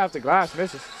 high off the glass,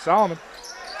 misses. Solomon,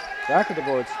 back at the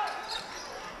boards.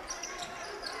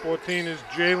 14 is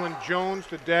Jalen Jones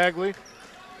to Dagley.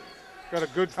 Got a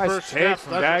good Nice first take step.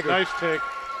 from That's Dagley. a nice take.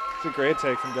 It's a great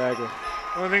take from Dagley.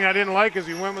 The only thing I didn't like is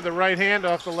he went with the right hand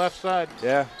off the left side.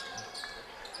 Yeah.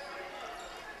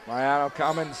 Mariano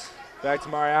Cummins, back to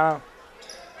Mariano.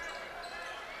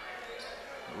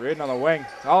 Reardon on the wing,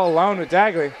 all alone with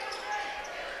Dagley.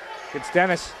 It's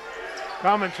Dennis.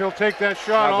 Cummins, he'll take that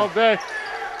shot all day.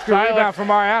 Good rebound from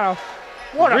Mariano.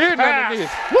 What a Reardon pass!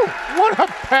 underneath. Woo, what a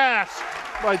pass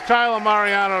by Tyler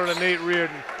Mariano to Nate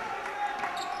Reardon.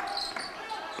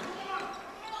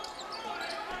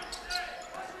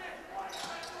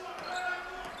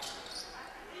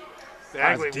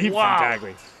 That was Dagley, deep wow. from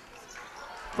Dagley.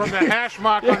 From the hash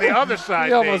mark on the other side,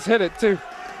 He almost Nate. hit it, too.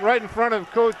 Right in front of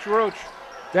Coach Roach.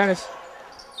 Dennis.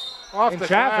 Off In the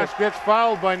traffic. glass, gets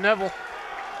fouled by Neville.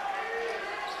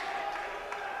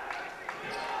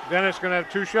 Dennis going to have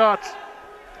 2 shots.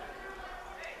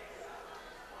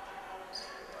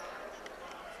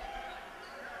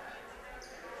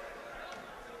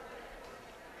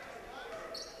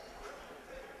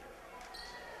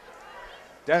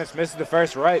 Dennis misses the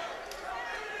first right.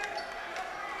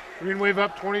 Green Wave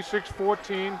up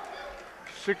 26-14.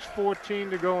 6:14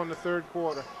 to go in the 3rd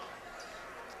quarter.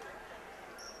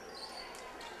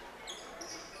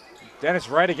 Dennis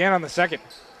right again on the second.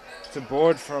 It's a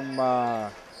board from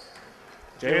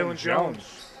Jalen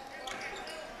Jones.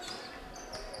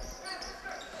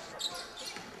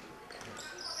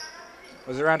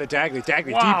 Was around to Dagley.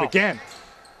 Dagley Wow. deep again.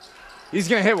 He's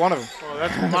going to hit one of them. Oh,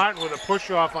 that's Martin with a push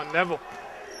off on Neville.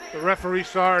 The referee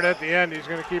saw it at the end. He's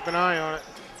going to keep an eye on it.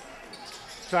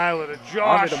 Tyler to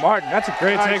Josh. Under to Martin. That's a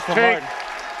great Nice take from take. Martin.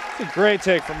 That's a great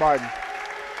take from Martin.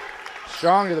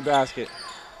 Strong to the basket.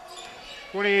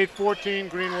 28-14,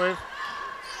 Green Wave.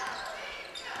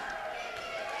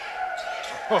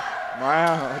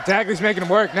 Wow. Dagley's making him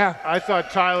work now. I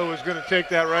thought Tyler was going to take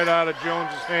that right out of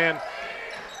Jones's hand.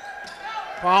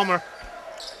 Palmer.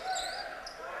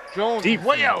 Jones Deep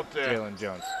way from out there. Jalen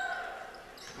Jones.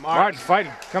 Martin. Martin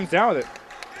fighting. Comes down with it.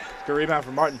 Good rebound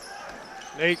from Martin.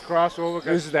 Nate crossover.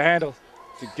 Uses the handle.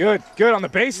 It's good on the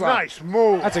baseline. Nice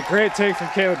move. That's a great take from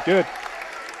Caleb Good.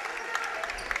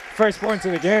 First points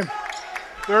of the game.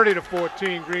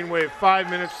 30-14, Green Wave. 5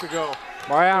 minutes to go.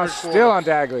 Mariano Third quarter. still on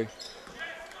Dagley.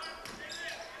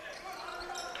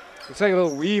 Looks like a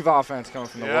little weave offense coming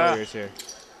from the Warriors here.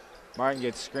 Martin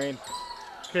gets screened.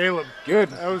 Caleb. Good.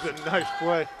 That was a nice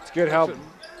play. It's good help. That's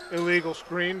an illegal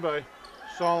screen by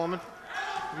Solomon.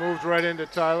 Moved right into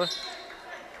Tyler.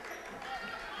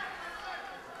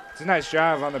 It's a nice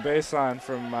drive on the baseline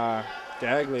from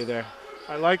Dagley there.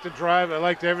 I liked the drive. I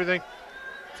liked everything.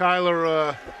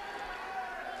 Tyler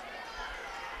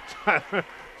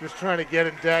just trying to get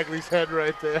in Dagley's head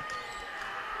right there.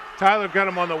 Tyler got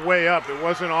him on the way up. It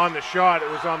wasn't on the shot. It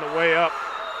was on the way up.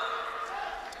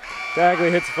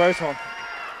 Dagley hits the first one.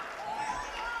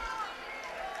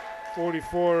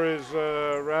 44 is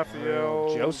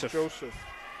Raphael Joseph.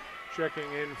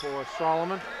 checking in for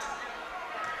Solomon.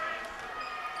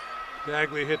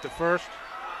 Dagley hit the first.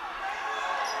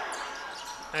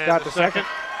 And Got the second.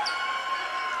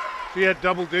 He had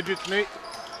double digits, Nate.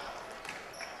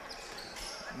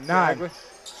 9. Dagley.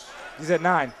 He's at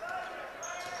 9.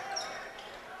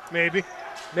 Maybe.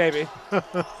 Maybe.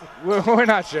 we're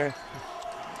not sure.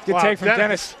 Good Wow, take from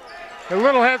Dennis. A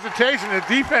little hesitation. The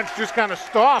defense just kind of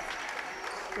stopped.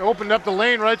 They opened up the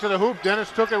lane right to the hoop.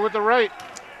 Dennis took it with the right.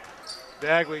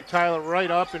 Dagley, Tyler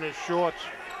right up in his shorts.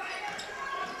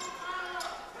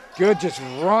 Good just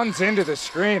runs into the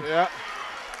screen. Yeah.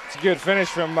 It's a good finish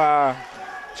from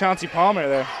Chauncey Palmer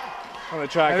there on the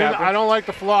try capper. I don't like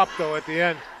the flop, though, at the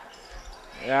end.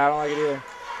 Yeah, I don't like it either.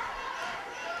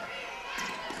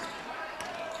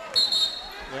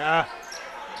 Yeah.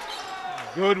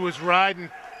 Good was riding.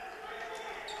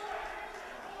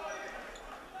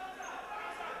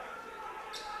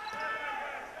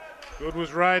 Good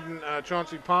was riding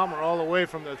Chauncey Palmer all the way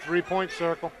from the three-point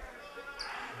circle.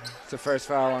 It's the first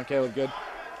foul on Caleb Good.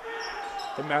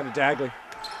 The mounted Dagley.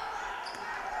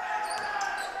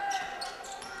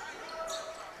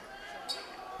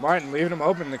 Martin leaving him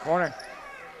open in the corner.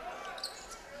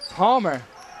 Palmer,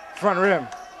 front rim.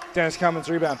 Dennis Cummins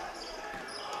rebound.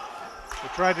 They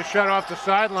tried to shut off the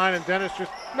sideline, and Dennis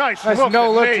just nice Nice look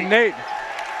no at look Nate. to Nate.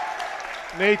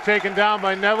 Nate taken down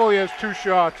by Neville. He has 2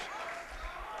 shots.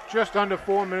 Just under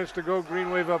 4 minutes to go. Green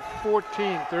Wave up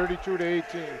 14,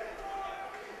 32-18.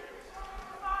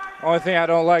 Only thing I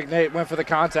don't like, Nate went for the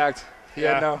contact. He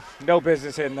Yeah. had no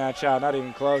business hitting that shot, not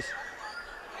even close.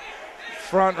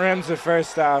 Front rim's the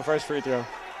first free throw.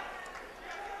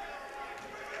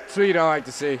 That's what you don't like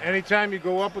to see. Anytime you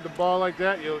go up with the ball like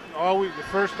that, you'll always the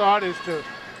first thought is to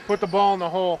put the ball in the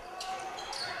hole.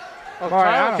 Oh,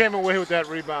 Mariano. Tyler came away with that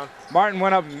rebound. Martin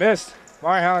went up and missed.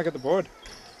 Mariano got the board.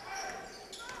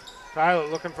 Tyler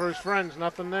looking for his friends,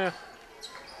 nothing there.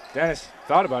 Dennis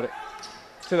thought about it.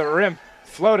 To the rim.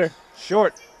 Floater.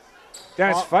 Short.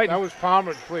 Dennis fighting. That was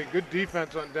Palmer played good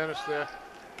defense on Dennis there.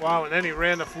 Wow, and then he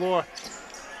ran the floor.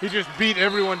 He just beat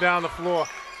everyone down the floor.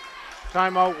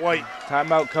 Timeout White.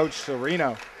 Timeout Coach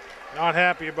Sereno. Not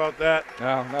happy about that.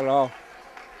 No, not at all.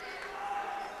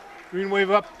 Green Wave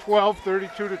up 12,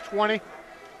 32-20.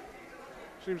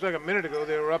 Seems like a minute ago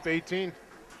they were up 18.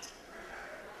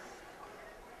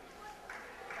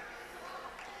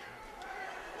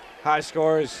 High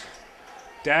scores.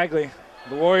 Dagley,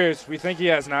 the Warriors, we think he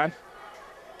has 9.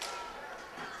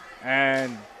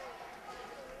 And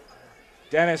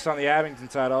Dennis on the Abington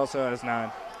side also has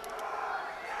 9.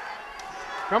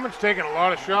 Cummins taking a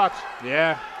lot of shots.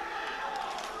 Yeah.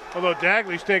 Although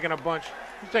Dagley's taking a bunch.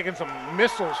 He's taking some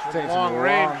missiles from Taking long some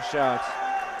range. long shots.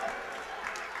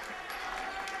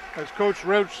 As Coach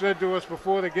Roach said to us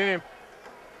before the game,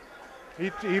 he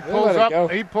They'll pulls let it go.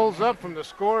 up. He pulls up from the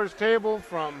scorer's table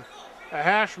from a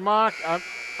hash mark.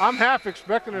 I'm half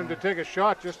expecting him to take a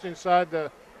shot just inside the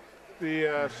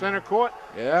center court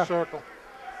circle.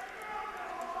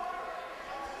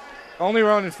 Only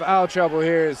one in foul trouble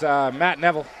here is Matt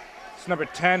Neville. It's number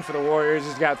 10 for the Warriors.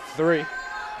 He's got 3.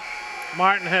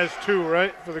 Martin has 2,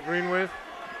 right, for the Green Wave?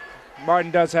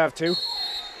 Martin does have 2.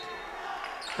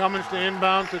 Cummins to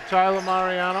inbound to Tyler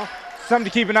Mariano. Something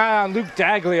to keep an eye on. Luke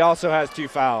Dagley also has 2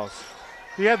 fouls.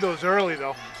 He had those early,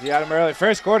 though. He had him early.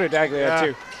 First quarter, Dagley had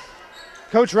 2.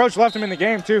 Coach Roach left him in the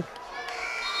game, too.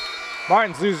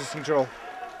 Martins loses control.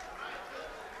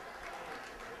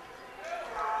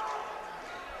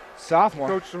 Sophomore.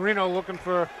 Coach Serino looking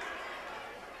for,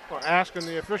 or asking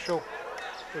the official,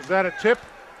 was that a tip?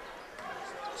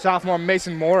 Sophomore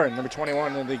Mason Morin, number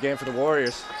 21 in the game for the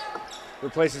Warriors.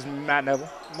 Replaces Matt Neville.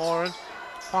 Morin.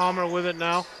 Palmer with it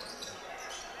now.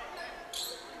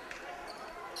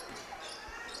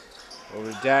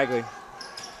 Over to Dagley.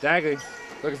 Dagley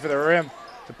looking for the rim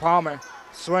to Palmer.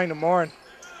 Swing to Morin.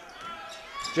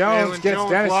 Jones Jalen gets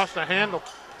Jones Dennis. lost a handle.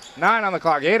 9 on the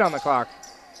clock, 8 on the clock.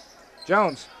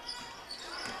 Jones.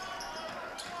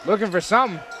 Looking for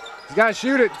something. He's got to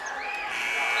shoot it.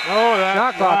 Oh, that's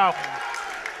Shot clock. wow.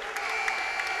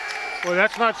 Well,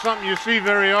 that's not something you see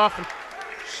very often.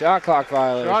 Shot clock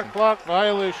violation. Shot clock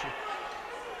violation.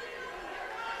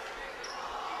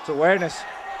 It's awareness.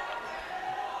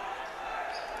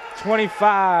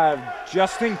 25,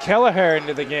 Justin Kelleher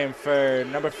into the game for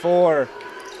number 4,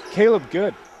 Caleb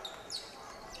Good.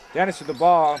 Dennis with the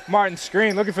ball. Martin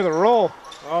screen looking for the roll.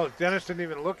 Oh, Dennis didn't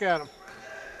even look at him.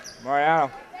 Mariano.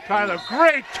 Tyler,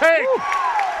 great take. Woo.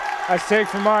 Nice take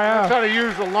from Mariano. That's how to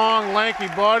use a long, lanky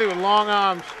body with long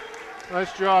arms.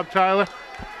 Nice job, Tyler.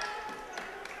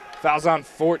 Fouls on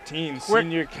 14. Quick.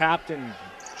 Senior captain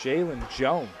Jalen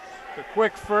Jones. The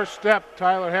quick first step.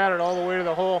 Tyler had it all the way to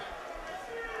the hole.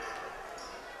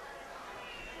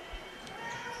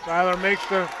 Tyler makes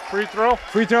the free throw.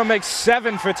 Free throw makes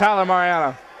 7 for Tyler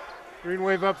Mariano. Green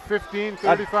Wave up 15,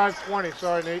 35-20.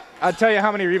 Sorry, Nate. I'd tell you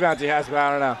how many rebounds he has, but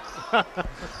I don't know.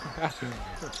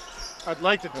 I'd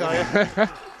like to tell you.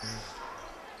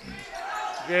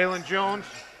 Jalen Jones.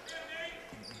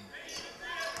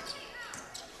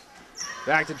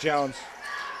 Back to Jones.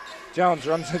 Jones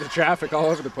runs into traffic all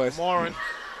over the place. Morin.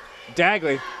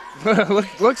 Dagley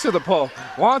looks to the pole,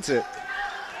 wants it.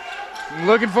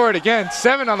 Looking for it again.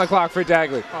 7 on the clock for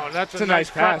Dagley. Oh, that's It's a nice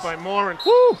cut pass by Morin.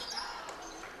 Woo!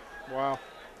 Wow.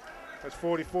 That's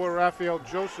 44, Raphael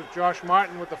Joseph. Josh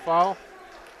Martin with the foul.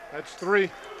 That's 3.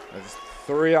 That's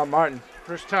 3 on Martin.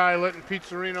 Chris Ty letting Pete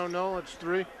Serino know it's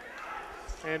 3.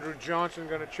 Andrew Johnson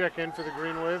going to check in for the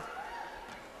Green Wave.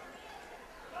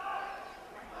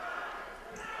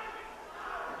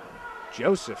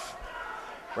 Joseph.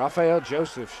 Raphael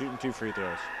Joseph shooting 2 free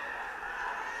throws.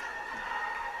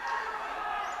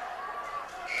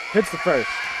 Hits the first.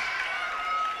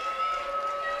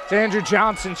 It's Andrew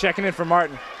Johnson checking in for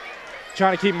Martin.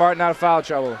 Trying to keep Martin out of foul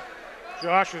trouble.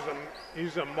 Josh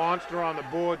he's a monster on the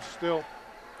board still.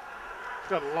 He's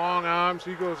got long arms.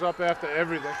 He goes up after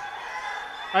everything.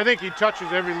 I think he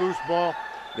touches every loose ball.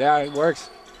 Yeah, it works.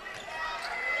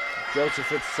 Joseph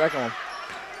hits the second one.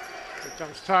 Here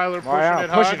comes Tyler Mariano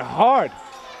pushing it hard.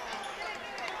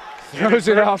 pushing hard. Throws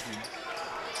it off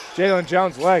Jalen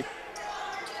Jones' leg.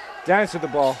 Dennis with the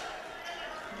ball.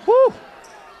 Woo!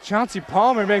 Chauncey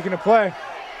Palmer making a play.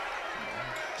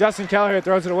 Justin Kelleher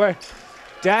throws it away.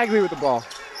 Dagley with the ball.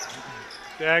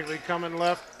 Dagley coming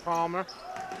left, Palmer.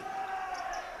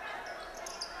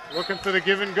 Looking for the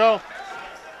give and go.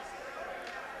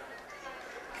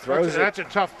 Throws That's a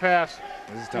tough pass.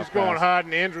 This is a tough He's going pass. hard,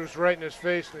 and Andrews right in his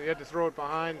face, and he had to throw it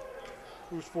behind.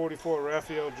 Who's 44?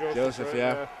 Raphael Joseph. Joseph, right?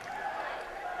 yeah.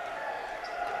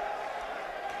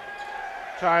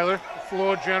 Tyler,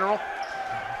 floor general.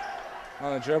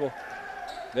 On the dribble.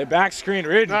 They back screen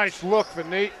Ridge. Nice look for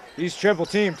Nate. He's triple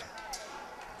teamed.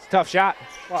 It's a tough shot.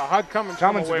 Wow, how'd Cummins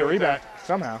come Cummins with away the with rebound that?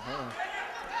 somehow.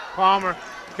 Palmer,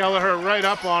 Kelleher right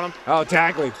up on him. Oh,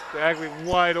 Dagley. Dagley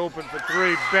wide open for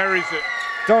 3, buries it.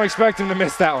 Don't expect him to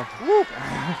miss that one. Woo.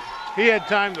 He had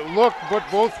time to look, put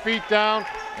both feet down,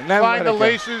 And then find let the it go.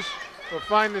 laces, or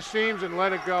find the seams and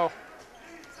let it go.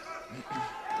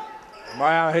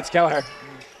 Mariano hits Kelleher.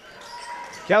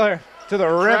 Kelleher to the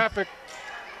rim. Traffic.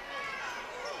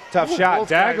 Tough Ooh, shot. both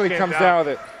guys Dagley came comes down. down with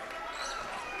it.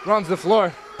 Runs the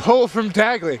floor. Pull from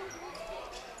Dagley.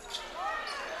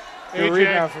 Good AJ.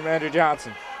 rebound from Andrew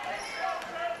Johnson.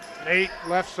 Nate,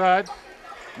 left side.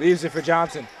 Leaves it for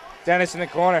Johnson. Dennis in the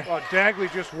corner. Oh,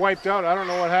 Dagley just wiped out. I don't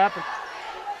know what happened.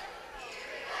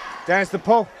 Dennis the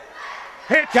pull.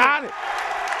 Hits Got it.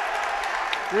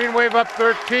 Green Wave up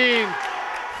 13.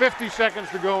 50 seconds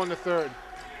to go in the third.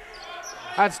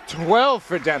 That's 12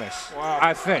 for Dennis, Wow.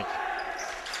 I think.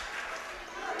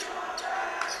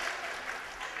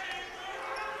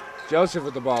 Joseph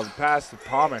with the ball. The pass to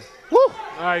Palmer. Woo!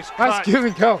 Nice Nice cut. give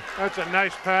and go. That's a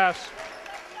nice pass.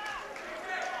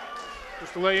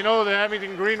 Just to let you know, the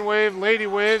Abington Green Wave Lady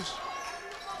Waves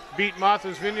beat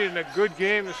Martha's Vineyard in a good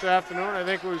game this afternoon. I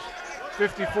think it was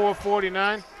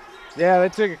 54-49. Yeah, they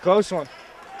took a close one.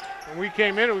 When we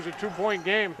came in, it was a 2-point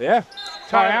game. Yeah.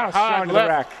 Mariano's hard throwing to the left.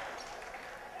 rack.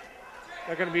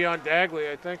 They're going to be on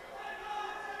Dagley, I think.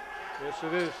 Yes,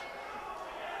 it is.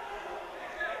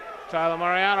 Tyler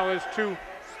Mariano has 2.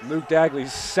 Luke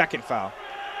Dagley's second foul.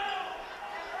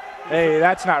 Hey,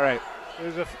 that's not right.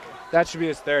 There's a That should be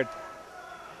his third.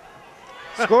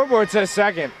 Scoreboard says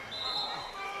second.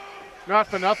 not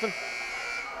for nothing.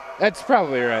 That's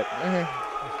probably right.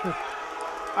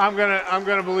 I'm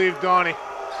gonna believe Donnie.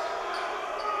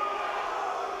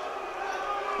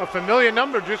 A familiar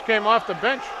number just came off the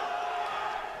bench.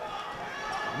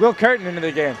 Will Curtin into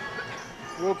the game.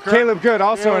 Will Kirk, Caleb Good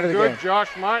also Caleb into the Good, game. Josh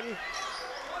Martin,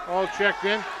 all checked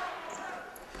in.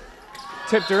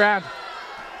 Tipped around.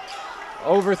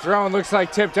 Overthrown, looks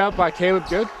like tipped out by Caleb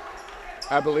Good,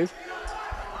 I believe.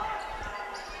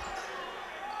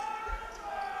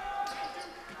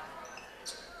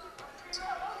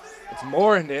 It's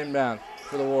more into inbound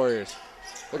for the Warriors.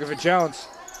 Looking for Jones.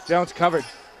 Jones covered.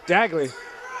 Dagley.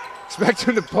 Expect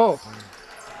him to pull.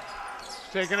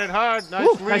 Taking it hard. Nice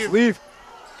Woo, lead. nice leave.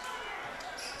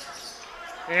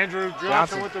 Andrew Johnson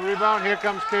Johnson. with the rebound. Here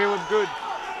comes Caleb Good.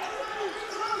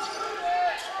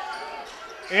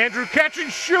 Andrew catch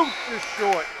and shoot is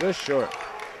short. Just short.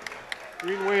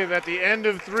 Green Wave at the end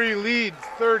of 3 lead,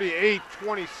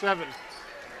 38-27.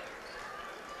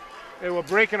 They were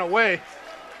breaking away.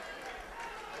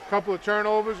 A couple of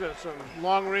turnovers and some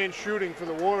long-range shooting for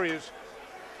the Warriors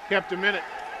kept them in it.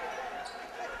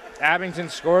 Abington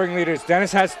scoring leaders.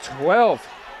 Dennis has 12.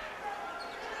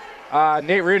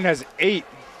 Nate Reardon has 8,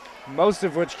 most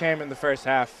of which came in the first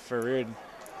half for Reardon.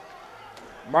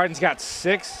 Martin's got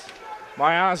 6.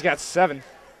 Mariano's got 7.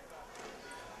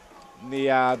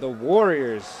 The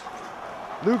Warriors,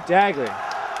 Luke Dagley,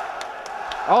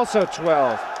 also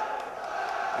 12.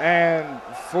 And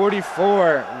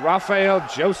 44, Raphael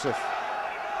Joseph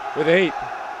with 8.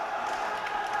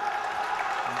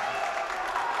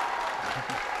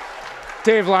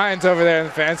 Dave Lyons over there in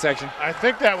the fan section. I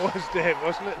think that was Dave,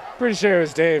 wasn't it? Pretty sure it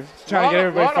was Dave. Trying to get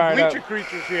everybody fired A lot up. of bleacher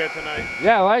creatures here tonight.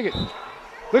 Yeah, I like it.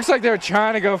 Looks like they were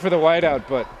trying to go for the whiteout,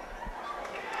 but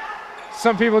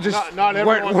some people just Not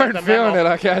everyone weren't got the feeling memo.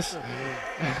 it, I guess.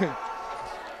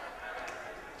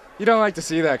 You don't like to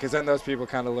see that because then those people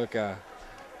kind of look They're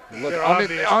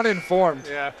obvious. uninformed,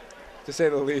 Yeah. to say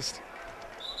the least.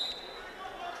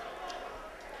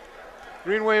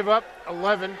 Green Wave up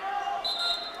 11,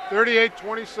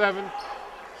 38-27.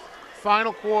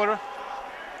 Final quarter.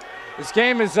 This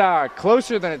game is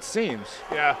closer than it seems.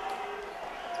 Yeah.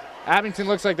 Abington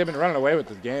looks like they've been running away with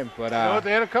the game, but You know what,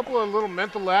 they had a couple of little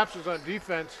mental lapses on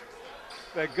defense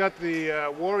that got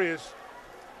the Warriors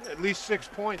at least 6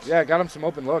 points. yeah, got them some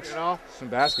open looks, You know, some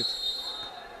baskets.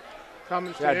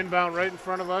 Cummins Yeah. to inbound right in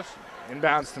front of us.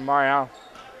 Inbounds to Mariano.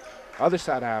 Other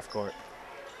side of half court.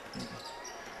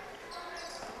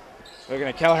 Looking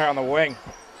at Kelleher on the wing.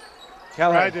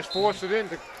 Kelleher Right, just forced it in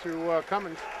to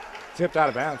Cummins. tipped out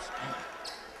of bounds.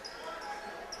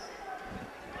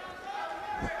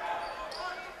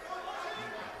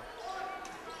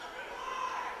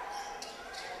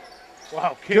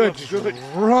 Wow, Good, Caleb's just good.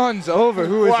 runs over.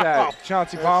 Who is Wow. that?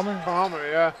 Chauncey That's Palmer? Palmer,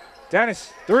 yeah.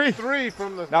 Dennis, 3. 3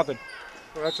 from the. Nothing.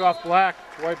 That's off Black.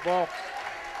 White ball.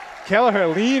 Kelleher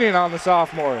leaning on the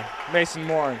sophomore, Mason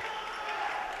Moore.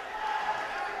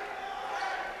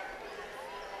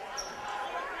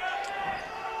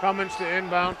 Cummins to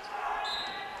inbound.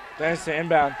 Dennis to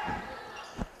inbound.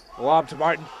 Lob to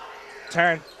Martin.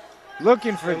 Turn.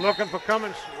 Looking for. They're looking for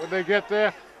Cummins. What'd they get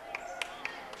there?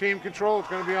 Team control. It's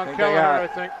going to be on Think they Kelleher, got- I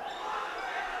think.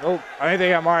 Oh, I think they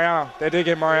got Mariano. They did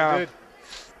get Mariano. They did.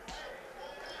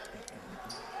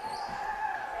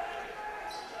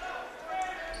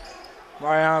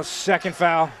 Mariano's second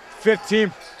foul.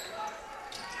 15.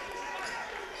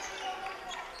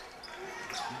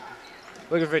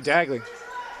 Looking for Dagley.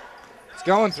 It's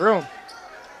going through him.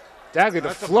 Dagley, the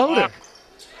That's floater.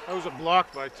 That was a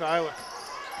block by Tyler.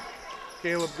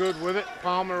 Caleb Good with it.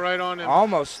 Palmer right on him.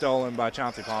 Almost stolen by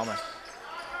Chauncey Palmer.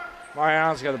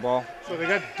 Mariano's got the ball. So they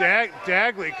got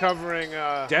Dagley covering.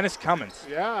 Dennis Cummins.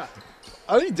 Yeah.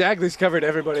 I think Dagley's covered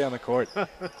everybody on the court.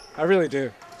 I really do.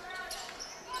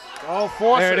 All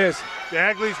force. There it is.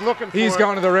 Dagley's looking for He's it.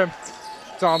 going to the rim.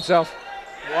 It's all himself.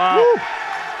 Wow. Woo.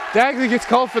 Dagley gets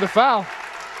called for the foul.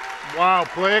 Wow,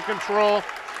 player control.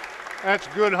 That's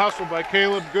good hustle by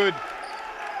Caleb Good.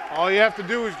 All you have to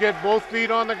do is get both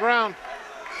feet on the ground.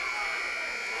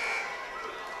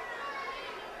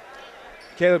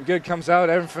 Caleb Good comes out,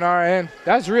 Evan Fanara in.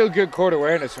 That's real good court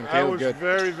awareness from Caleb Good. That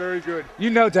was very, very good. You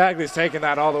know Dagley's taking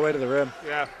that all the way to the rim.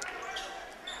 Yeah.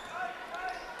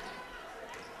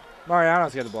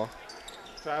 Mariano's got the ball.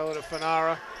 Tyler to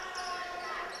Fanara.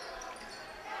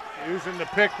 Using the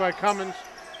pick by Cummins.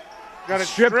 Got it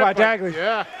Stripped by Dagley.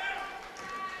 Yeah.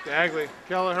 Dagley.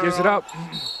 Kelleher Gives it on. up.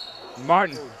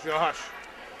 Martin. Oh, Josh.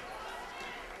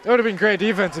 That would have been great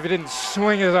defense if he didn't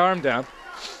swing his arm down.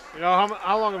 You know,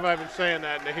 how long have I been saying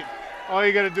that, Nate? All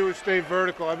you got to do is stay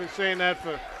vertical. I've been saying that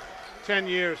for 10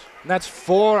 years. And that's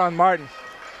 4 on Martin.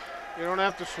 You don't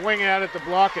have to swing at it to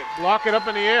block it. Block it up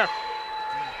in the air.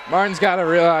 Martin's got to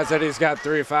realize that he's got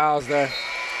 3 fouls there.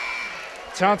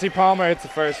 Chauncey Palmer hits the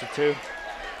first of 2.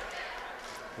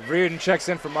 Reardon checks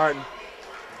in for Martin.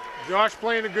 Josh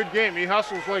playing a good game. He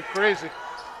hustles like crazy.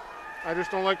 I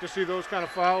just don't like to see those kind of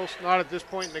fouls, not at this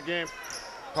point in the game.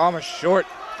 Palmer short.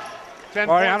 10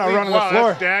 Mariano point lead. running the Wow,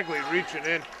 floor. that's Dagley reaching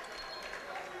in.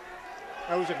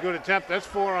 That was a good attempt. That's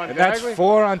 4 on And Dagley. that's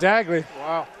 4 on Dagley.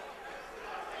 Wow.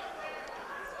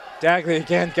 Dagley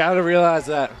again, got to realize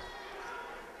that.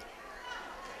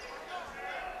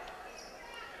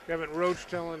 Kevin Roach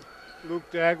telling Luke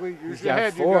Dagley, use He's your got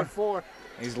head. 4. You got 4.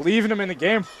 He's leaving him in the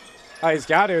game. Oh, he's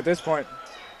got to at this point.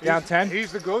 Down 10.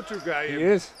 He's the go-to guy. He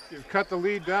is. You've cut the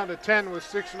lead down to 10 with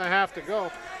 6.5 to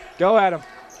go. Go at him.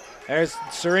 There's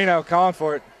Sereno calling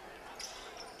for it.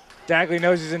 Dagley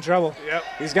knows he's in trouble. Yep.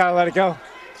 He's got to let it go.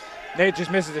 Nate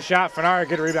just misses a shot. Fanara,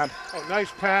 good rebound. Oh,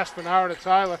 nice pass, Fanara to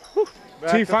Tyler.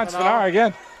 Back T to finds Fanara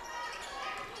again.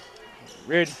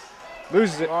 Reed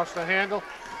loses it. Lost the handle.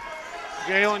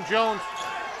 Jalen Jones.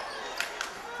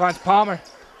 Finds Palmer.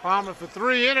 Palmer for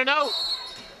 3, in and out.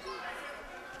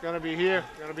 It's going to be here.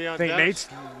 Going to be on I think Dennis.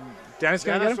 Dennis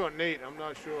going to get Dennis him? or Nate, I'm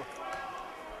not sure.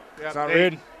 Yeah, It's on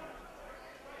Nate. Reed.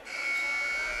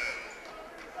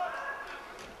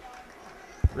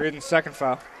 Reed's second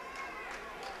foul.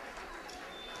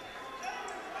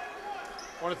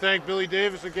 Want to thank Billy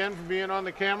Davis again for being on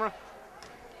the camera.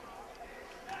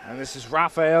 And this is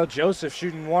Raphael Joseph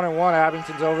shooting 1-1.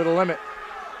 Abington's over the limit.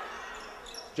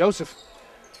 Joseph,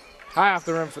 high off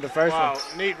the rim for the first Wow,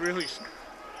 one. Nate really.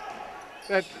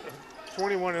 That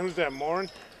 21, who's that, Morin?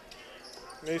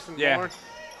 Mason Yeah. Morin?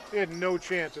 He had no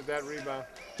chance at that rebound.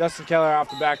 Dustin Keller off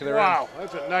the back of the rim. Wow,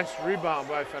 that's a nice rebound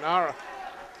by Fanara.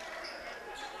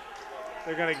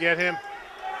 They're going to get him.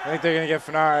 I think they're going to get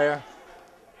Fanara, yeah.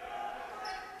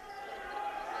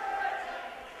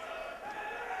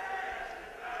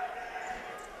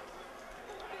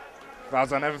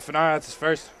 Fouls on Evan Fanara, that's his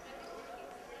first.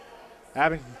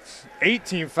 Having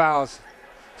 18 fouls.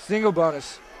 Single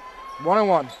bonus.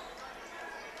 1-1.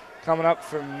 Coming up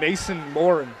for Mason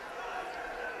Morin.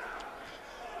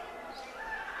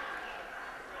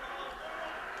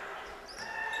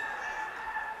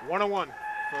 One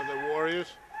for the Warriors.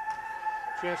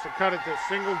 Chance to cut it to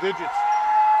single digits.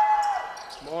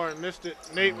 Morin missed it.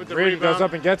 Nate with the Reed rebound. goes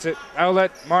up and gets it.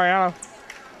 Outlet, Mariano.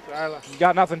 Tyler. He's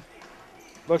got nothing.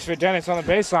 Looks for Dennis on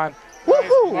the baseline. Nice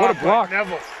Woohoo! What a by block.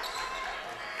 Neville.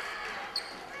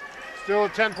 Still a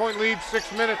 10-point lead,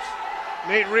 6 minutes.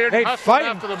 Nate Reardon Nate hustling fighting.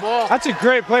 after the ball. That's a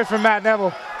great play from Matt Neville.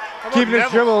 How about Keeping his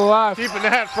Neville? dribble alive. Keeping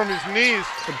that from his knees.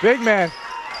 The big man.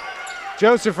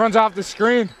 Joseph runs off the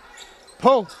screen.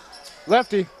 Pull.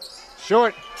 Lefty.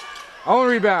 Short. Own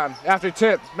rebound after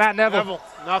tip. Matt Neville. Neville,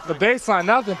 nothing. The baseline,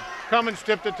 nothing. Cummins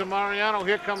tipped it to Mariano.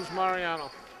 Here comes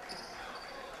Mariano.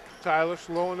 Tyler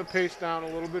slowing the pace down a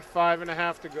little bit,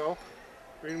 5.5 to go.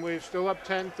 Green Wave still up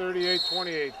 10,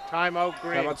 38-28. Timeout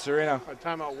Green. Timeout Sereno.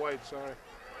 Timeout White, sorry.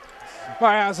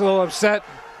 Mariano's a little upset.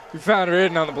 We found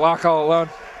Reardon on the block all alone.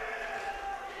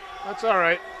 That's all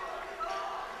right.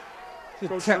 It's a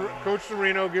Coach, 10 Coach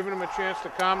Sereno giving him a chance to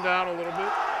calm down a little bit.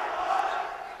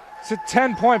 it's a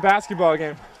 10-point basketball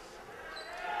game.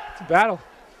 It's a battle.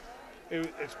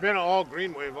 It's been all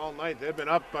Green Wave all night. They've been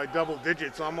up by double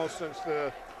digits almost since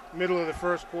the middle of the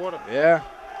first quarter. Yeah.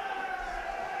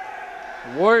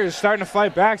 The Warriors starting to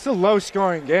fight back. It's a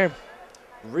low-scoring game.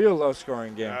 Real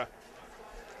low-scoring game. Yeah.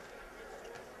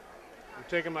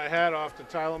 taking my hat off to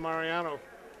Tyler Mariano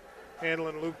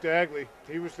handling Luke Dagley.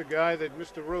 He was the guy that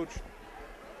Mr. Roach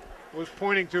was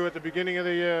pointing to at the beginning of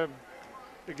the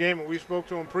game when we spoke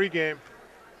to him pregame.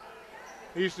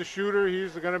 He's the shooter.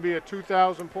 He's going to be a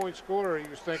 2,000-point scorer, he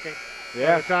was thinking,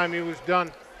 by the time he was done.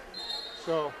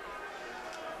 So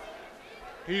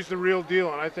he's the real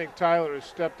deal, and I think Tyler has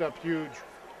stepped up huge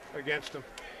against him.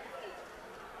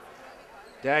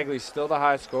 Dagley's still the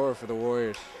high scorer for the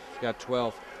Warriors. He's got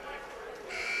 12.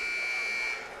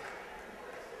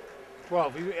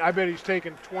 12. I bet he's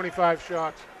taken 25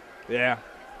 shots. Yeah.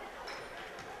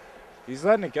 He's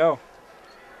letting it go.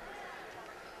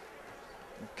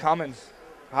 Cummins,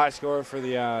 high scorer for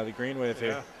the Green Wave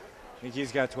here. I think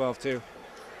he's got 12 too.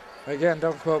 Again,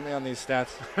 don't quote me on these stats.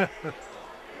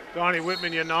 Donnie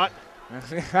Whitman, you're not?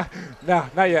 No,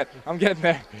 not yet. I'm getting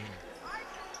there.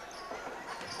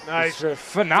 Nice. For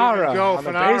Fanara go, on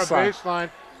the Fanara baseline.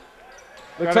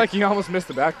 Looks like he almost missed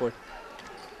the backboard.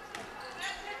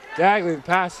 Dagley, the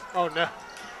pass. Oh, no.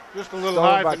 Just a little Stolen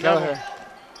high by for Neville. Kelleher.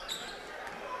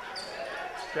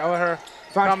 Kelleher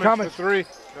Finds Cummins for 3.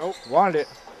 Nope. Wanted it.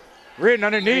 Reardon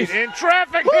underneath. In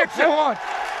traffic, hits it. One.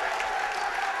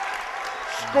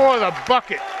 Score the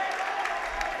bucket.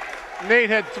 Nate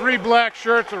had 3 black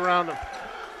shirts around him.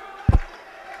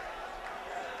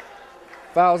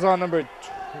 Fouls on number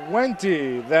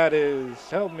 20. That is,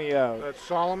 help me out. That's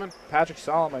Solomon. Patrick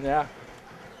Solomon, yeah.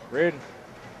 Reardon.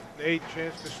 Nate,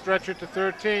 chance to stretch it to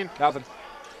 13. Nothing.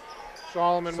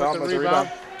 Solomon with the rebound.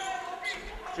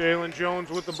 Jalen Jones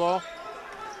with the ball.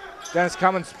 Dennis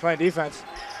Cummins playing defense.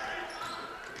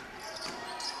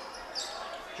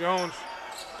 Jones.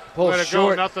 Pulls Let it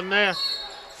short. go, nothing there.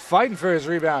 Fighting for his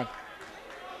rebound.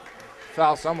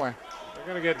 Foul somewhere. They're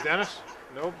going to get Dennis.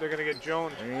 Nope, they're going to get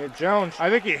Jones. They're going to get Jones. I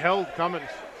think he held Cummins.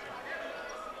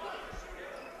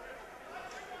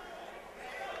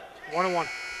 1-1.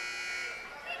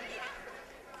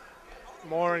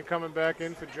 Morin coming back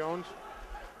in for Jones.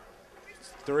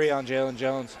 3 on Jalen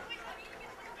Jones.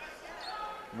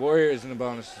 Warriors in the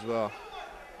bonus as well.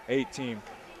 18.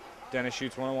 Dennis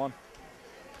shoots 1-1.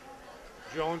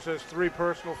 Jones has 3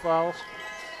 personal fouls.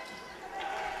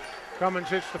 Cummins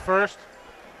hits the first.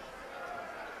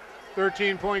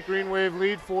 13-point Green Wave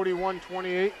lead,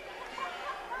 41-28.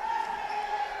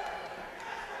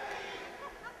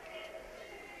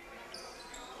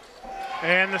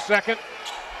 And the second.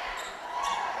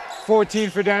 14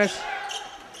 for Dennis.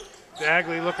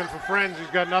 Dagley looking for friends. He's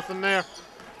got nothing there.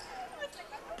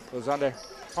 Goes under.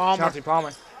 Palmer. Chauncey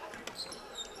Palmer.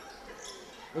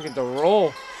 Look at the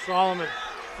roll. Solomon.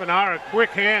 Fanara, quick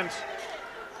hands.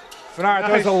 Fanara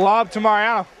throws a lob to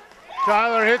Mariano.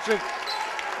 Tyler hits it.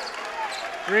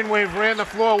 Green Wave ran the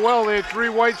floor well. They had 3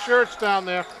 white shirts down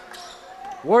there.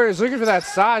 Warriors looking for that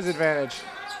size advantage.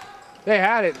 They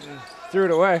had it and threw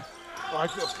it away. Oh, I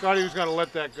thought he was going to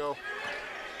let that go.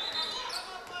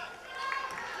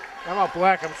 How about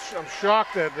Black? I'm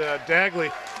shocked that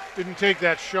Dagley didn't take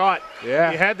that shot.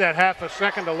 Yeah. He had that half a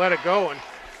second to let it go and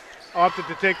opted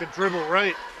to take the dribble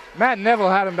right. Matt Neville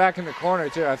had him back in the corner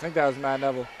too. I think that was Matt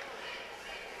Neville.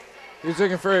 He was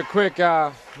looking for a quick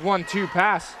 1-2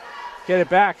 pass. Get it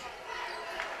back.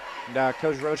 And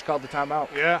Coach Roach called the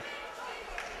timeout. Yeah.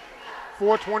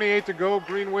 4:28 to go.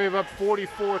 Green Wave up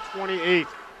 44-28.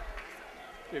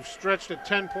 They've stretched a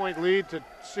 10-point lead to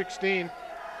 16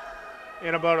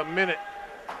 in about a minute.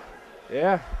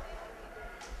 Yeah.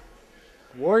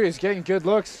 Warriors getting good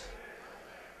looks.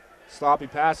 Sloppy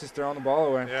passes, throwing the ball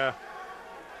away. Yeah.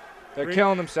 They're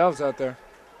killing themselves out there.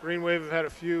 Green Wave have had a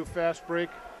few fast break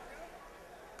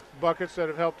buckets that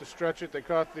have helped to stretch it. They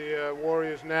caught the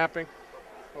Warriors napping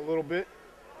a little bit.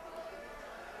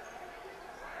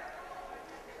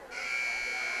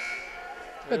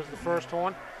 There's the first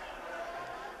one.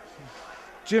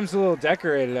 Jim's a little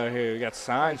decorated out here. We got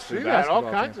signs for the See that, all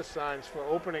basketball kinds team. of signs for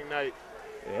opening night.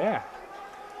 Yeah.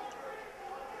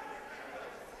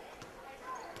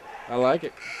 I like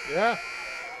it. Yeah.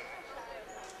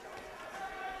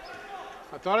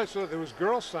 I thought I saw there was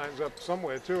girl signs up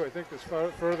somewhere too. I think it's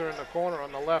further in the corner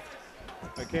on the left.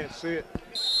 I can't see it.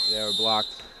 Yeah, we're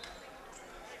blocked.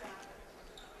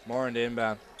 More into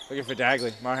inbound. Looking for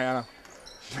Dagley. Mariano.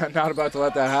 Not about to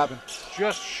let that happen.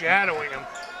 Just shadowing him.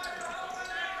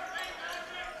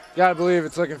 Gotta believe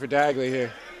it's looking for Dagley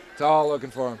here. It's all looking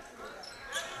for him.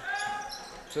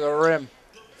 To the rim.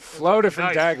 Floated from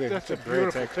Nice. Dagley. That's a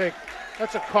great beautiful take.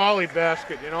 That's a collie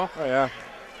basket, you know? Oh, yeah.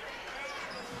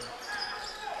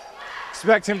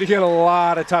 Expect him to get a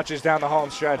lot of touches down the home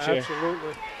stretch here.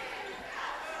 Absolutely.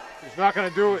 He's not going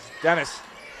to do it. Dennis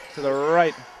to the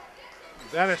right.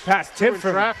 Dennis Pass tip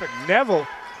from traffic. Neville.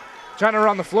 Trying to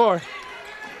run the floor.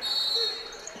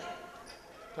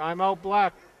 Timeout,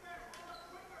 Black.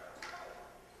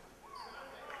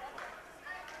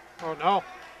 Oh, no.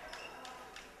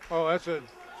 Oh, that's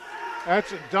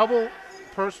a double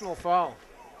personal foul.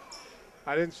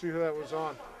 I didn't see who that was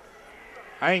on.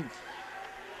 I think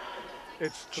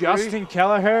It's Justin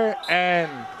Kelleher and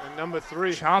number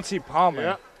 3. Chauncey Palmer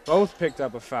Yep. both picked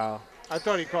up a foul. I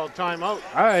thought he called timeout.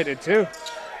 I did too.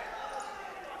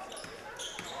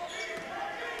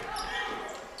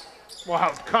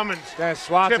 Wow, Cummins. Then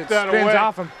swats it, Tipped that spins away.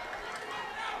 off him.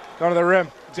 Go to the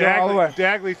rim. Get all the way.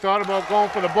 Dagley thought about going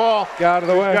for the ball. Get out of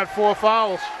the way. He's got 4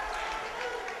 fouls.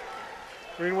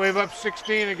 Green Wave up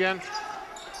 16 again.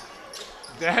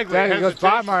 Dagley goes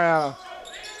by Mariano.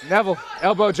 Neville,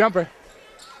 elbow jumper.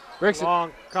 Breaks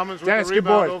Long. Cummins with Dennis, the good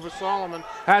rebound board. over Solomon.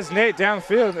 Has Nate down the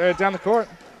field, down the court.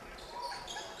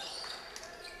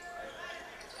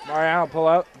 Mariano pull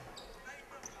out.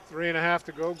 3.5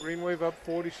 to go. Green Wave up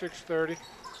 46-30.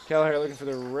 Kelleher looking for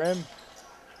the rim.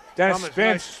 Dennis Cummins,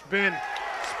 spins. nice spin.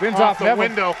 Spins off the Neville.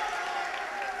 window.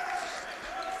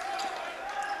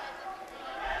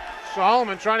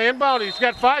 Solomon trying to inbound. He's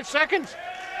got 5 seconds.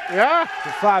 Yeah. It's a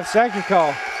 5-second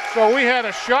call. So we had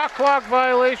a shot clock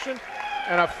violation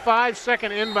and a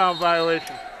 5-second inbound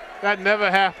violation. That never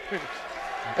happens.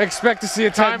 Expect to see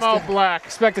a Timeout, Black.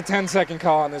 Expect a 10-second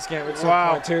call on this game at some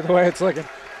Wow. point too, the way it's looking.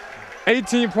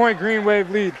 18-point Green Wave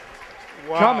lead.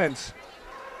 Wow.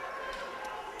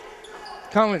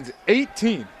 Cummins,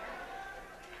 18.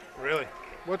 Really?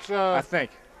 What's I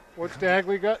think. what's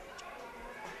Dagley got?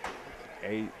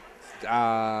 8.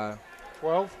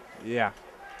 12? Yeah.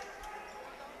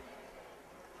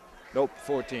 Nope,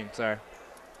 14, sorry.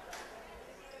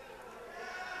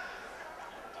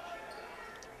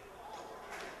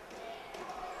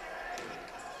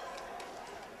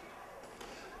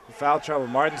 Foul trouble.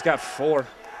 Martin's got 4.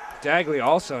 Dagley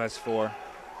also has 4.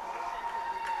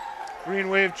 Green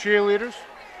Wave cheerleaders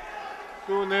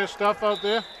doing their stuff out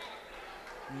there.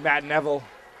 Matt Neville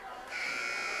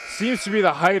seems to be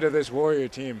the height of this Warrior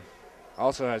team.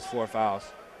 Also has 4 fouls.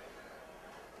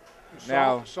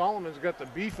 Now Solomon's got the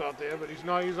beef out there, but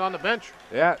he's on the bench.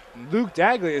 Yeah, Luke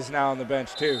Dagley is now on the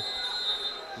bench too.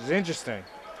 This is interesting.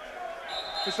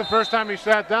 This is the first time he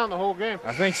sat down the whole game.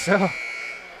 I think so.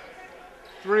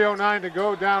 3:09 to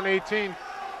go, down 18.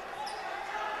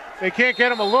 They can't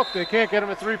get him a look. They can't get him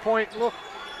a 3-point look.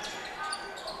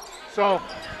 So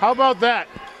how about that?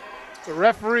 The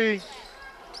referee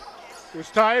was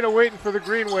tired of waiting for the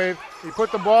Green Wave. He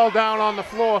put the ball down on the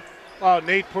floor. Oh,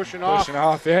 Nate pushing off. Pushing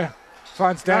off, yeah.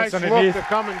 Finds Dennis Nice underneath. look to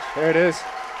Cummins. There it is.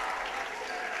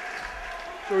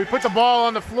 So he put the ball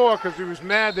on the floor because he was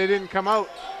mad they didn't come out.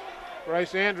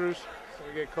 Bryce Andrews going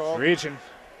to get called. Reaching.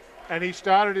 And he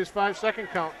started his 5-second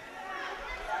count.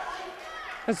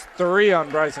 That's 3 on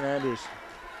Bryson Andrews.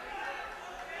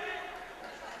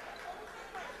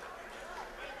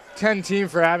 10 team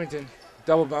for Abington.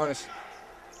 Double bonus.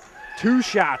 2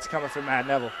 shots coming from Matt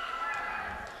Neville.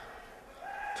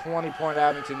 20-point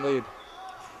Abington lead.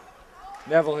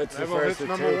 Neville hits the first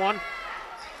hits of 2. number 1.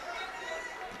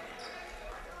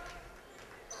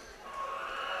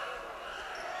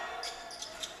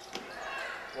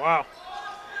 Wow.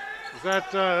 Is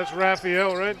that's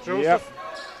Raphael, right? Joseph? Yep.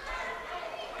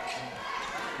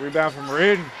 Rebound from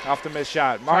Reardon off the missed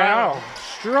shot. Mariano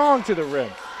strong to the rim.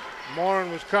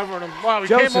 Morin was covering him. Wow, he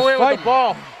Joseph's came away with fighting. the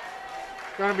ball.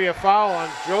 Going to be a foul on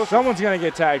Joseph. Someone's going to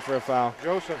get tagged for a foul.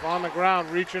 Joseph on the ground,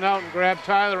 reaching out and grabbed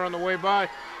Tyler on the way by.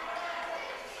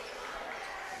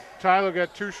 Tyler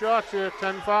got 2 shots here,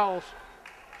 10 fouls.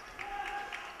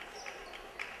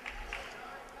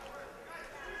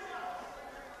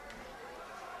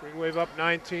 Green Wave up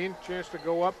 19, chance to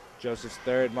go up. Joseph's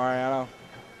third. Mariano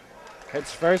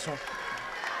hits first one.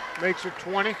 Makes it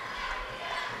 20.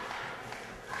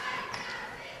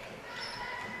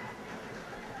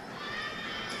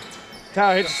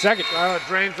 Tyler hits the second. Tyler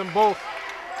drains them both.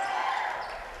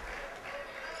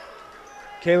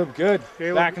 Caleb Good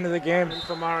back into the game. In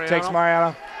for Mariano. Takes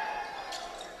Mariano.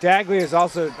 Dagley is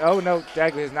also, oh no,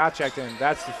 Dagley is not checked in.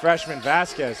 That's the freshman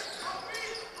Vasquez.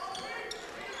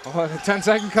 Oh, the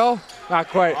 10-second call? Not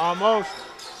quite. Almost.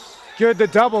 Good, the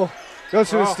double.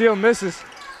 Goes for the Oh. steal, misses.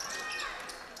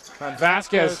 And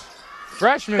Vasquez,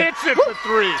 freshman. Hits it for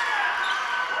 3.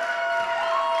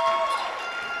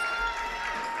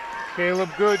 Caleb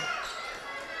Good.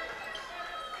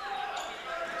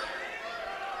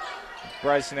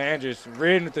 Bryson Andrews,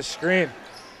 Reardon with the screen.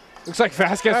 Looks like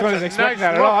Vasquez That's wasn't a expecting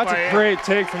nice that at all. look That's by a him. great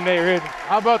take from Nate Reardon.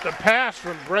 How about the pass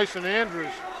from Bryson Andrews?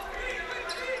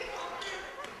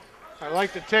 I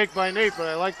like the take by Nate, but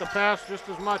I like the pass just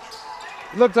as much.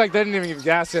 It looked like they didn't even give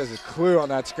Vasquez a clue on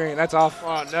that screen. That's off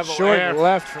Oh, Neville short air.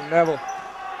 left from Neville.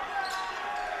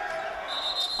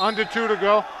 Under 2 to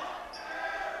go.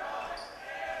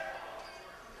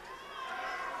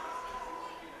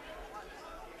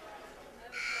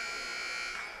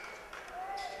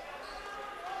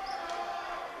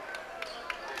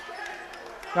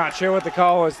 Not sure what the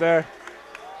call was there.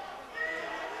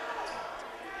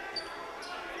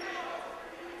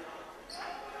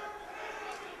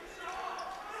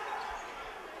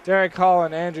 Derek Hall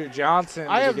and Andrew Johnson.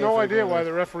 I have no idea why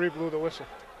the referee blew the whistle.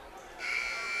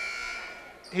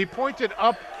 He pointed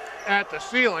up at the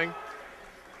ceiling.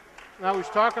 Now he's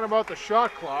talking about the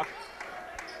shot clock.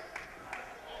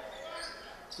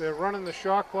 They're running the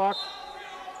shot clock.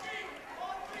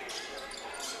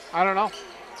 I don't know.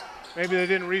 Maybe they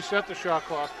didn't reset the shot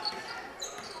clock.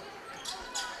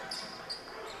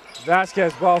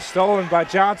 Vasquez ball stolen by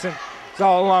Johnson. It's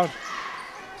all alone.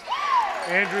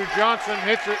 Andrew Johnson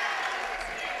hits it.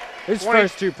 His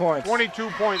first 2 points.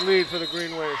 22-point lead for the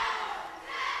Green Wave.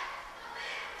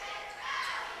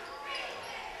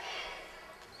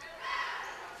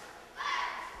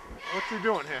 What's he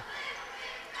doing here?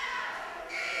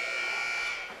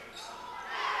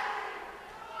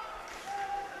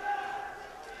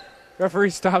 Referee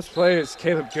stops play as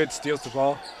Caleb Good steals the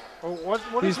ball. Oh, what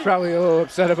He's probably a little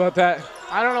upset about that.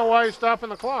 I don't know why he's stopping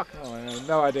the clock. Oh, I have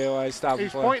no idea why he's stopping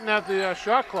He's play. pointing at the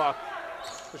shot clock.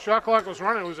 The shot clock was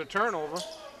running. It was a turnover,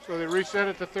 so they reset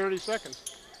it to 30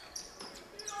 seconds.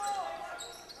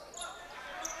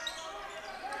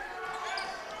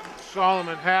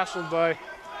 Solomon hassled by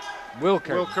Will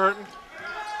Curtin.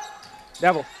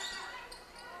 Neville.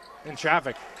 In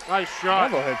traffic. Nice shot.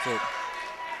 Neville hits it.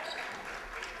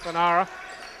 Fanara.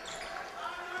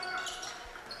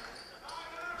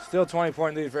 Still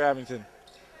 20-point lead for Abington.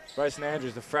 Bryson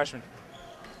Andrews, the freshman.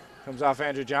 Comes off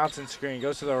Andrew Johnson's screen,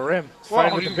 goes to the rim.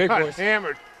 Fighting with the big boys.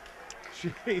 Hammered.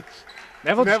 Jeez.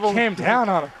 Neville just came down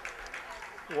on him.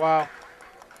 Wow.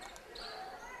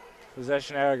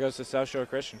 Possession error goes to South Shore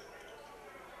Christian.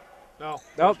 No.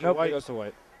 Nope, It goes to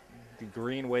White. The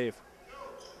Green Wave.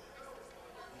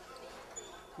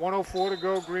 1:04 to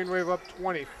go. Green Wave up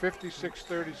 20,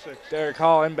 56-36. Derek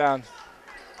Hall inbound.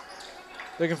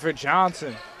 Looking for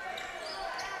Johnson.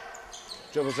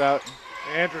 Dribbles out.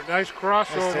 Andrew, nice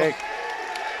crossover. Nice take.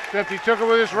 Except he took it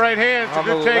with his right hand. It's On a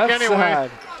good the take left anyway.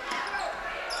 side.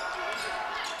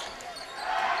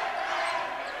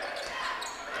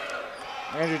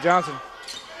 Andrew Johnson.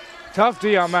 Tough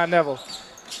D on Matt Neville.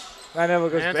 Matt Neville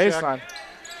goes And baseline. check.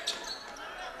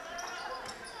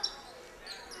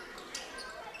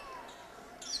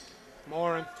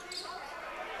 Morin.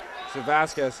 To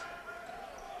Vasquez.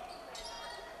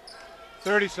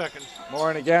 30 seconds.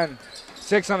 Morin again.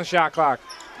 6 on the shot clock.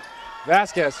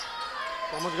 Vasquez.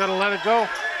 Someone's got to let it go.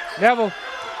 Neville.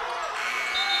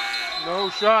 No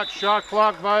shot. Shot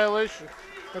clock violation.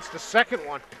 That's the second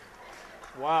one.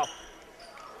 Wow.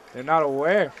 They're not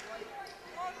aware.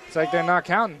 It's like they're not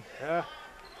counting. Yeah.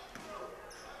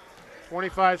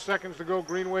 25 seconds to go.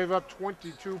 Green Wave up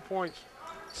 22 points.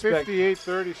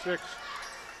 58-36.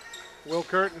 Will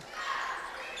Curtin.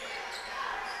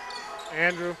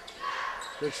 Andrew.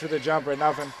 Looks for the jumper.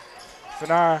 Nothing.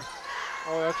 Fanara.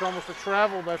 Oh, that's almost a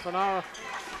travel by Fanara.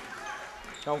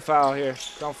 Don't foul here.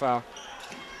 Don't foul.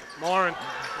 Morin.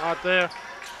 Not there.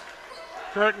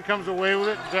 Curtin comes away with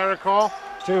it. Derek Hall.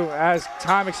 2 as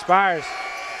time expires.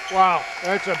 Wow.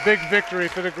 That's a big victory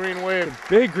for the Green Wave.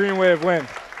 Big Green Wave win.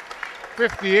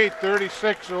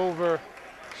 58-36 over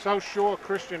South Shore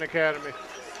Christian Academy.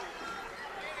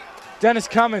 Dennis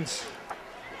Cummins,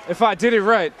 if I did it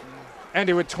right,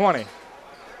 ended with 20.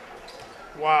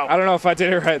 Wow. I don't know if I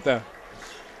did it right, though.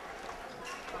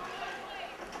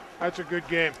 That's a good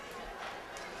game.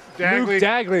 Luke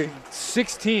Dagley,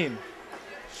 16.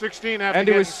 16 after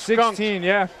Ended getting with 16, skunked.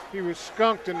 yeah. He was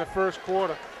skunked in the first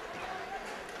quarter.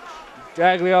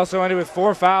 Dagley also ended with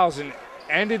 4 fouls and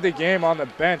ended the game on the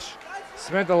bench.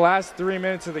 Spent the last 3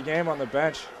 minutes of the game on the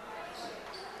bench.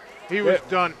 He was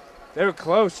done. They were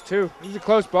close, too. It was a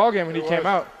close ball game when he came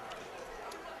out.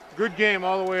 Good game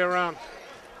all the way around.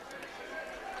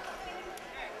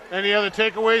 Any other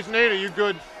takeaways, Nate? Are you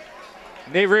good?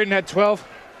 Nate Reardon had 12.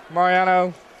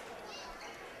 Mariano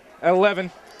at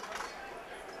 11.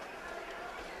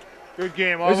 Good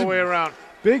game all the way around.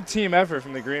 Big team effort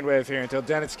from the Green Wave here until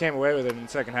Dennis came away with it in the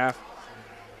second half.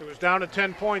 It was down to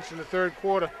 10 points in the third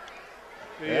quarter.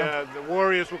 The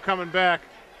Warriors were coming back.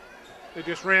 They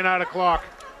just ran out of clock.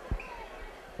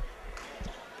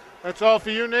 That's all for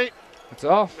you, Nate? That's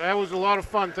all. That was a lot of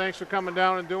fun. Thanks for coming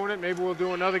down and doing it. Maybe we'll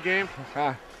do another game.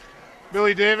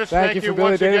 Billy Davis, thank you for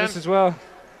Billy once Davis again. as well.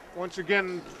 Once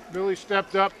again, Billy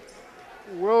stepped up.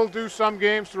 We'll do some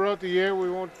games throughout the year.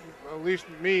 We won't, at least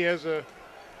me as a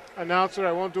announcer.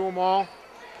 I won't do them all.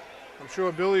 I'm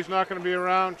sure Billy's not going to be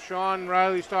around. Sean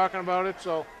Riley's talking about it.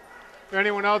 So if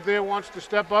anyone out there wants to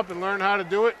step up and learn how to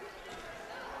do it,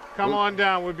 come on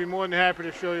down. We'd be more than happy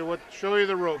to show you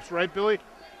the ropes. Right, Billy?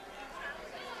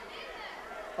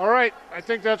 All right. I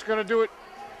think that's going to do it.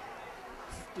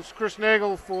 This is Chris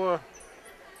Nagel for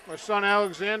my son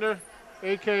Alexander,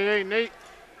 a.k.a. Nate,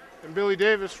 and Billy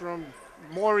Davis from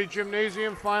Maury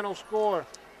Gymnasium. Final score,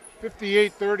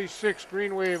 58-36,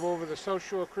 Green Wave over the South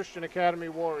Shore Christian Academy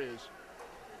Warriors.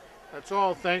 That's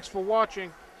all. Thanks for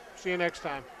watching. See you next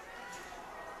time.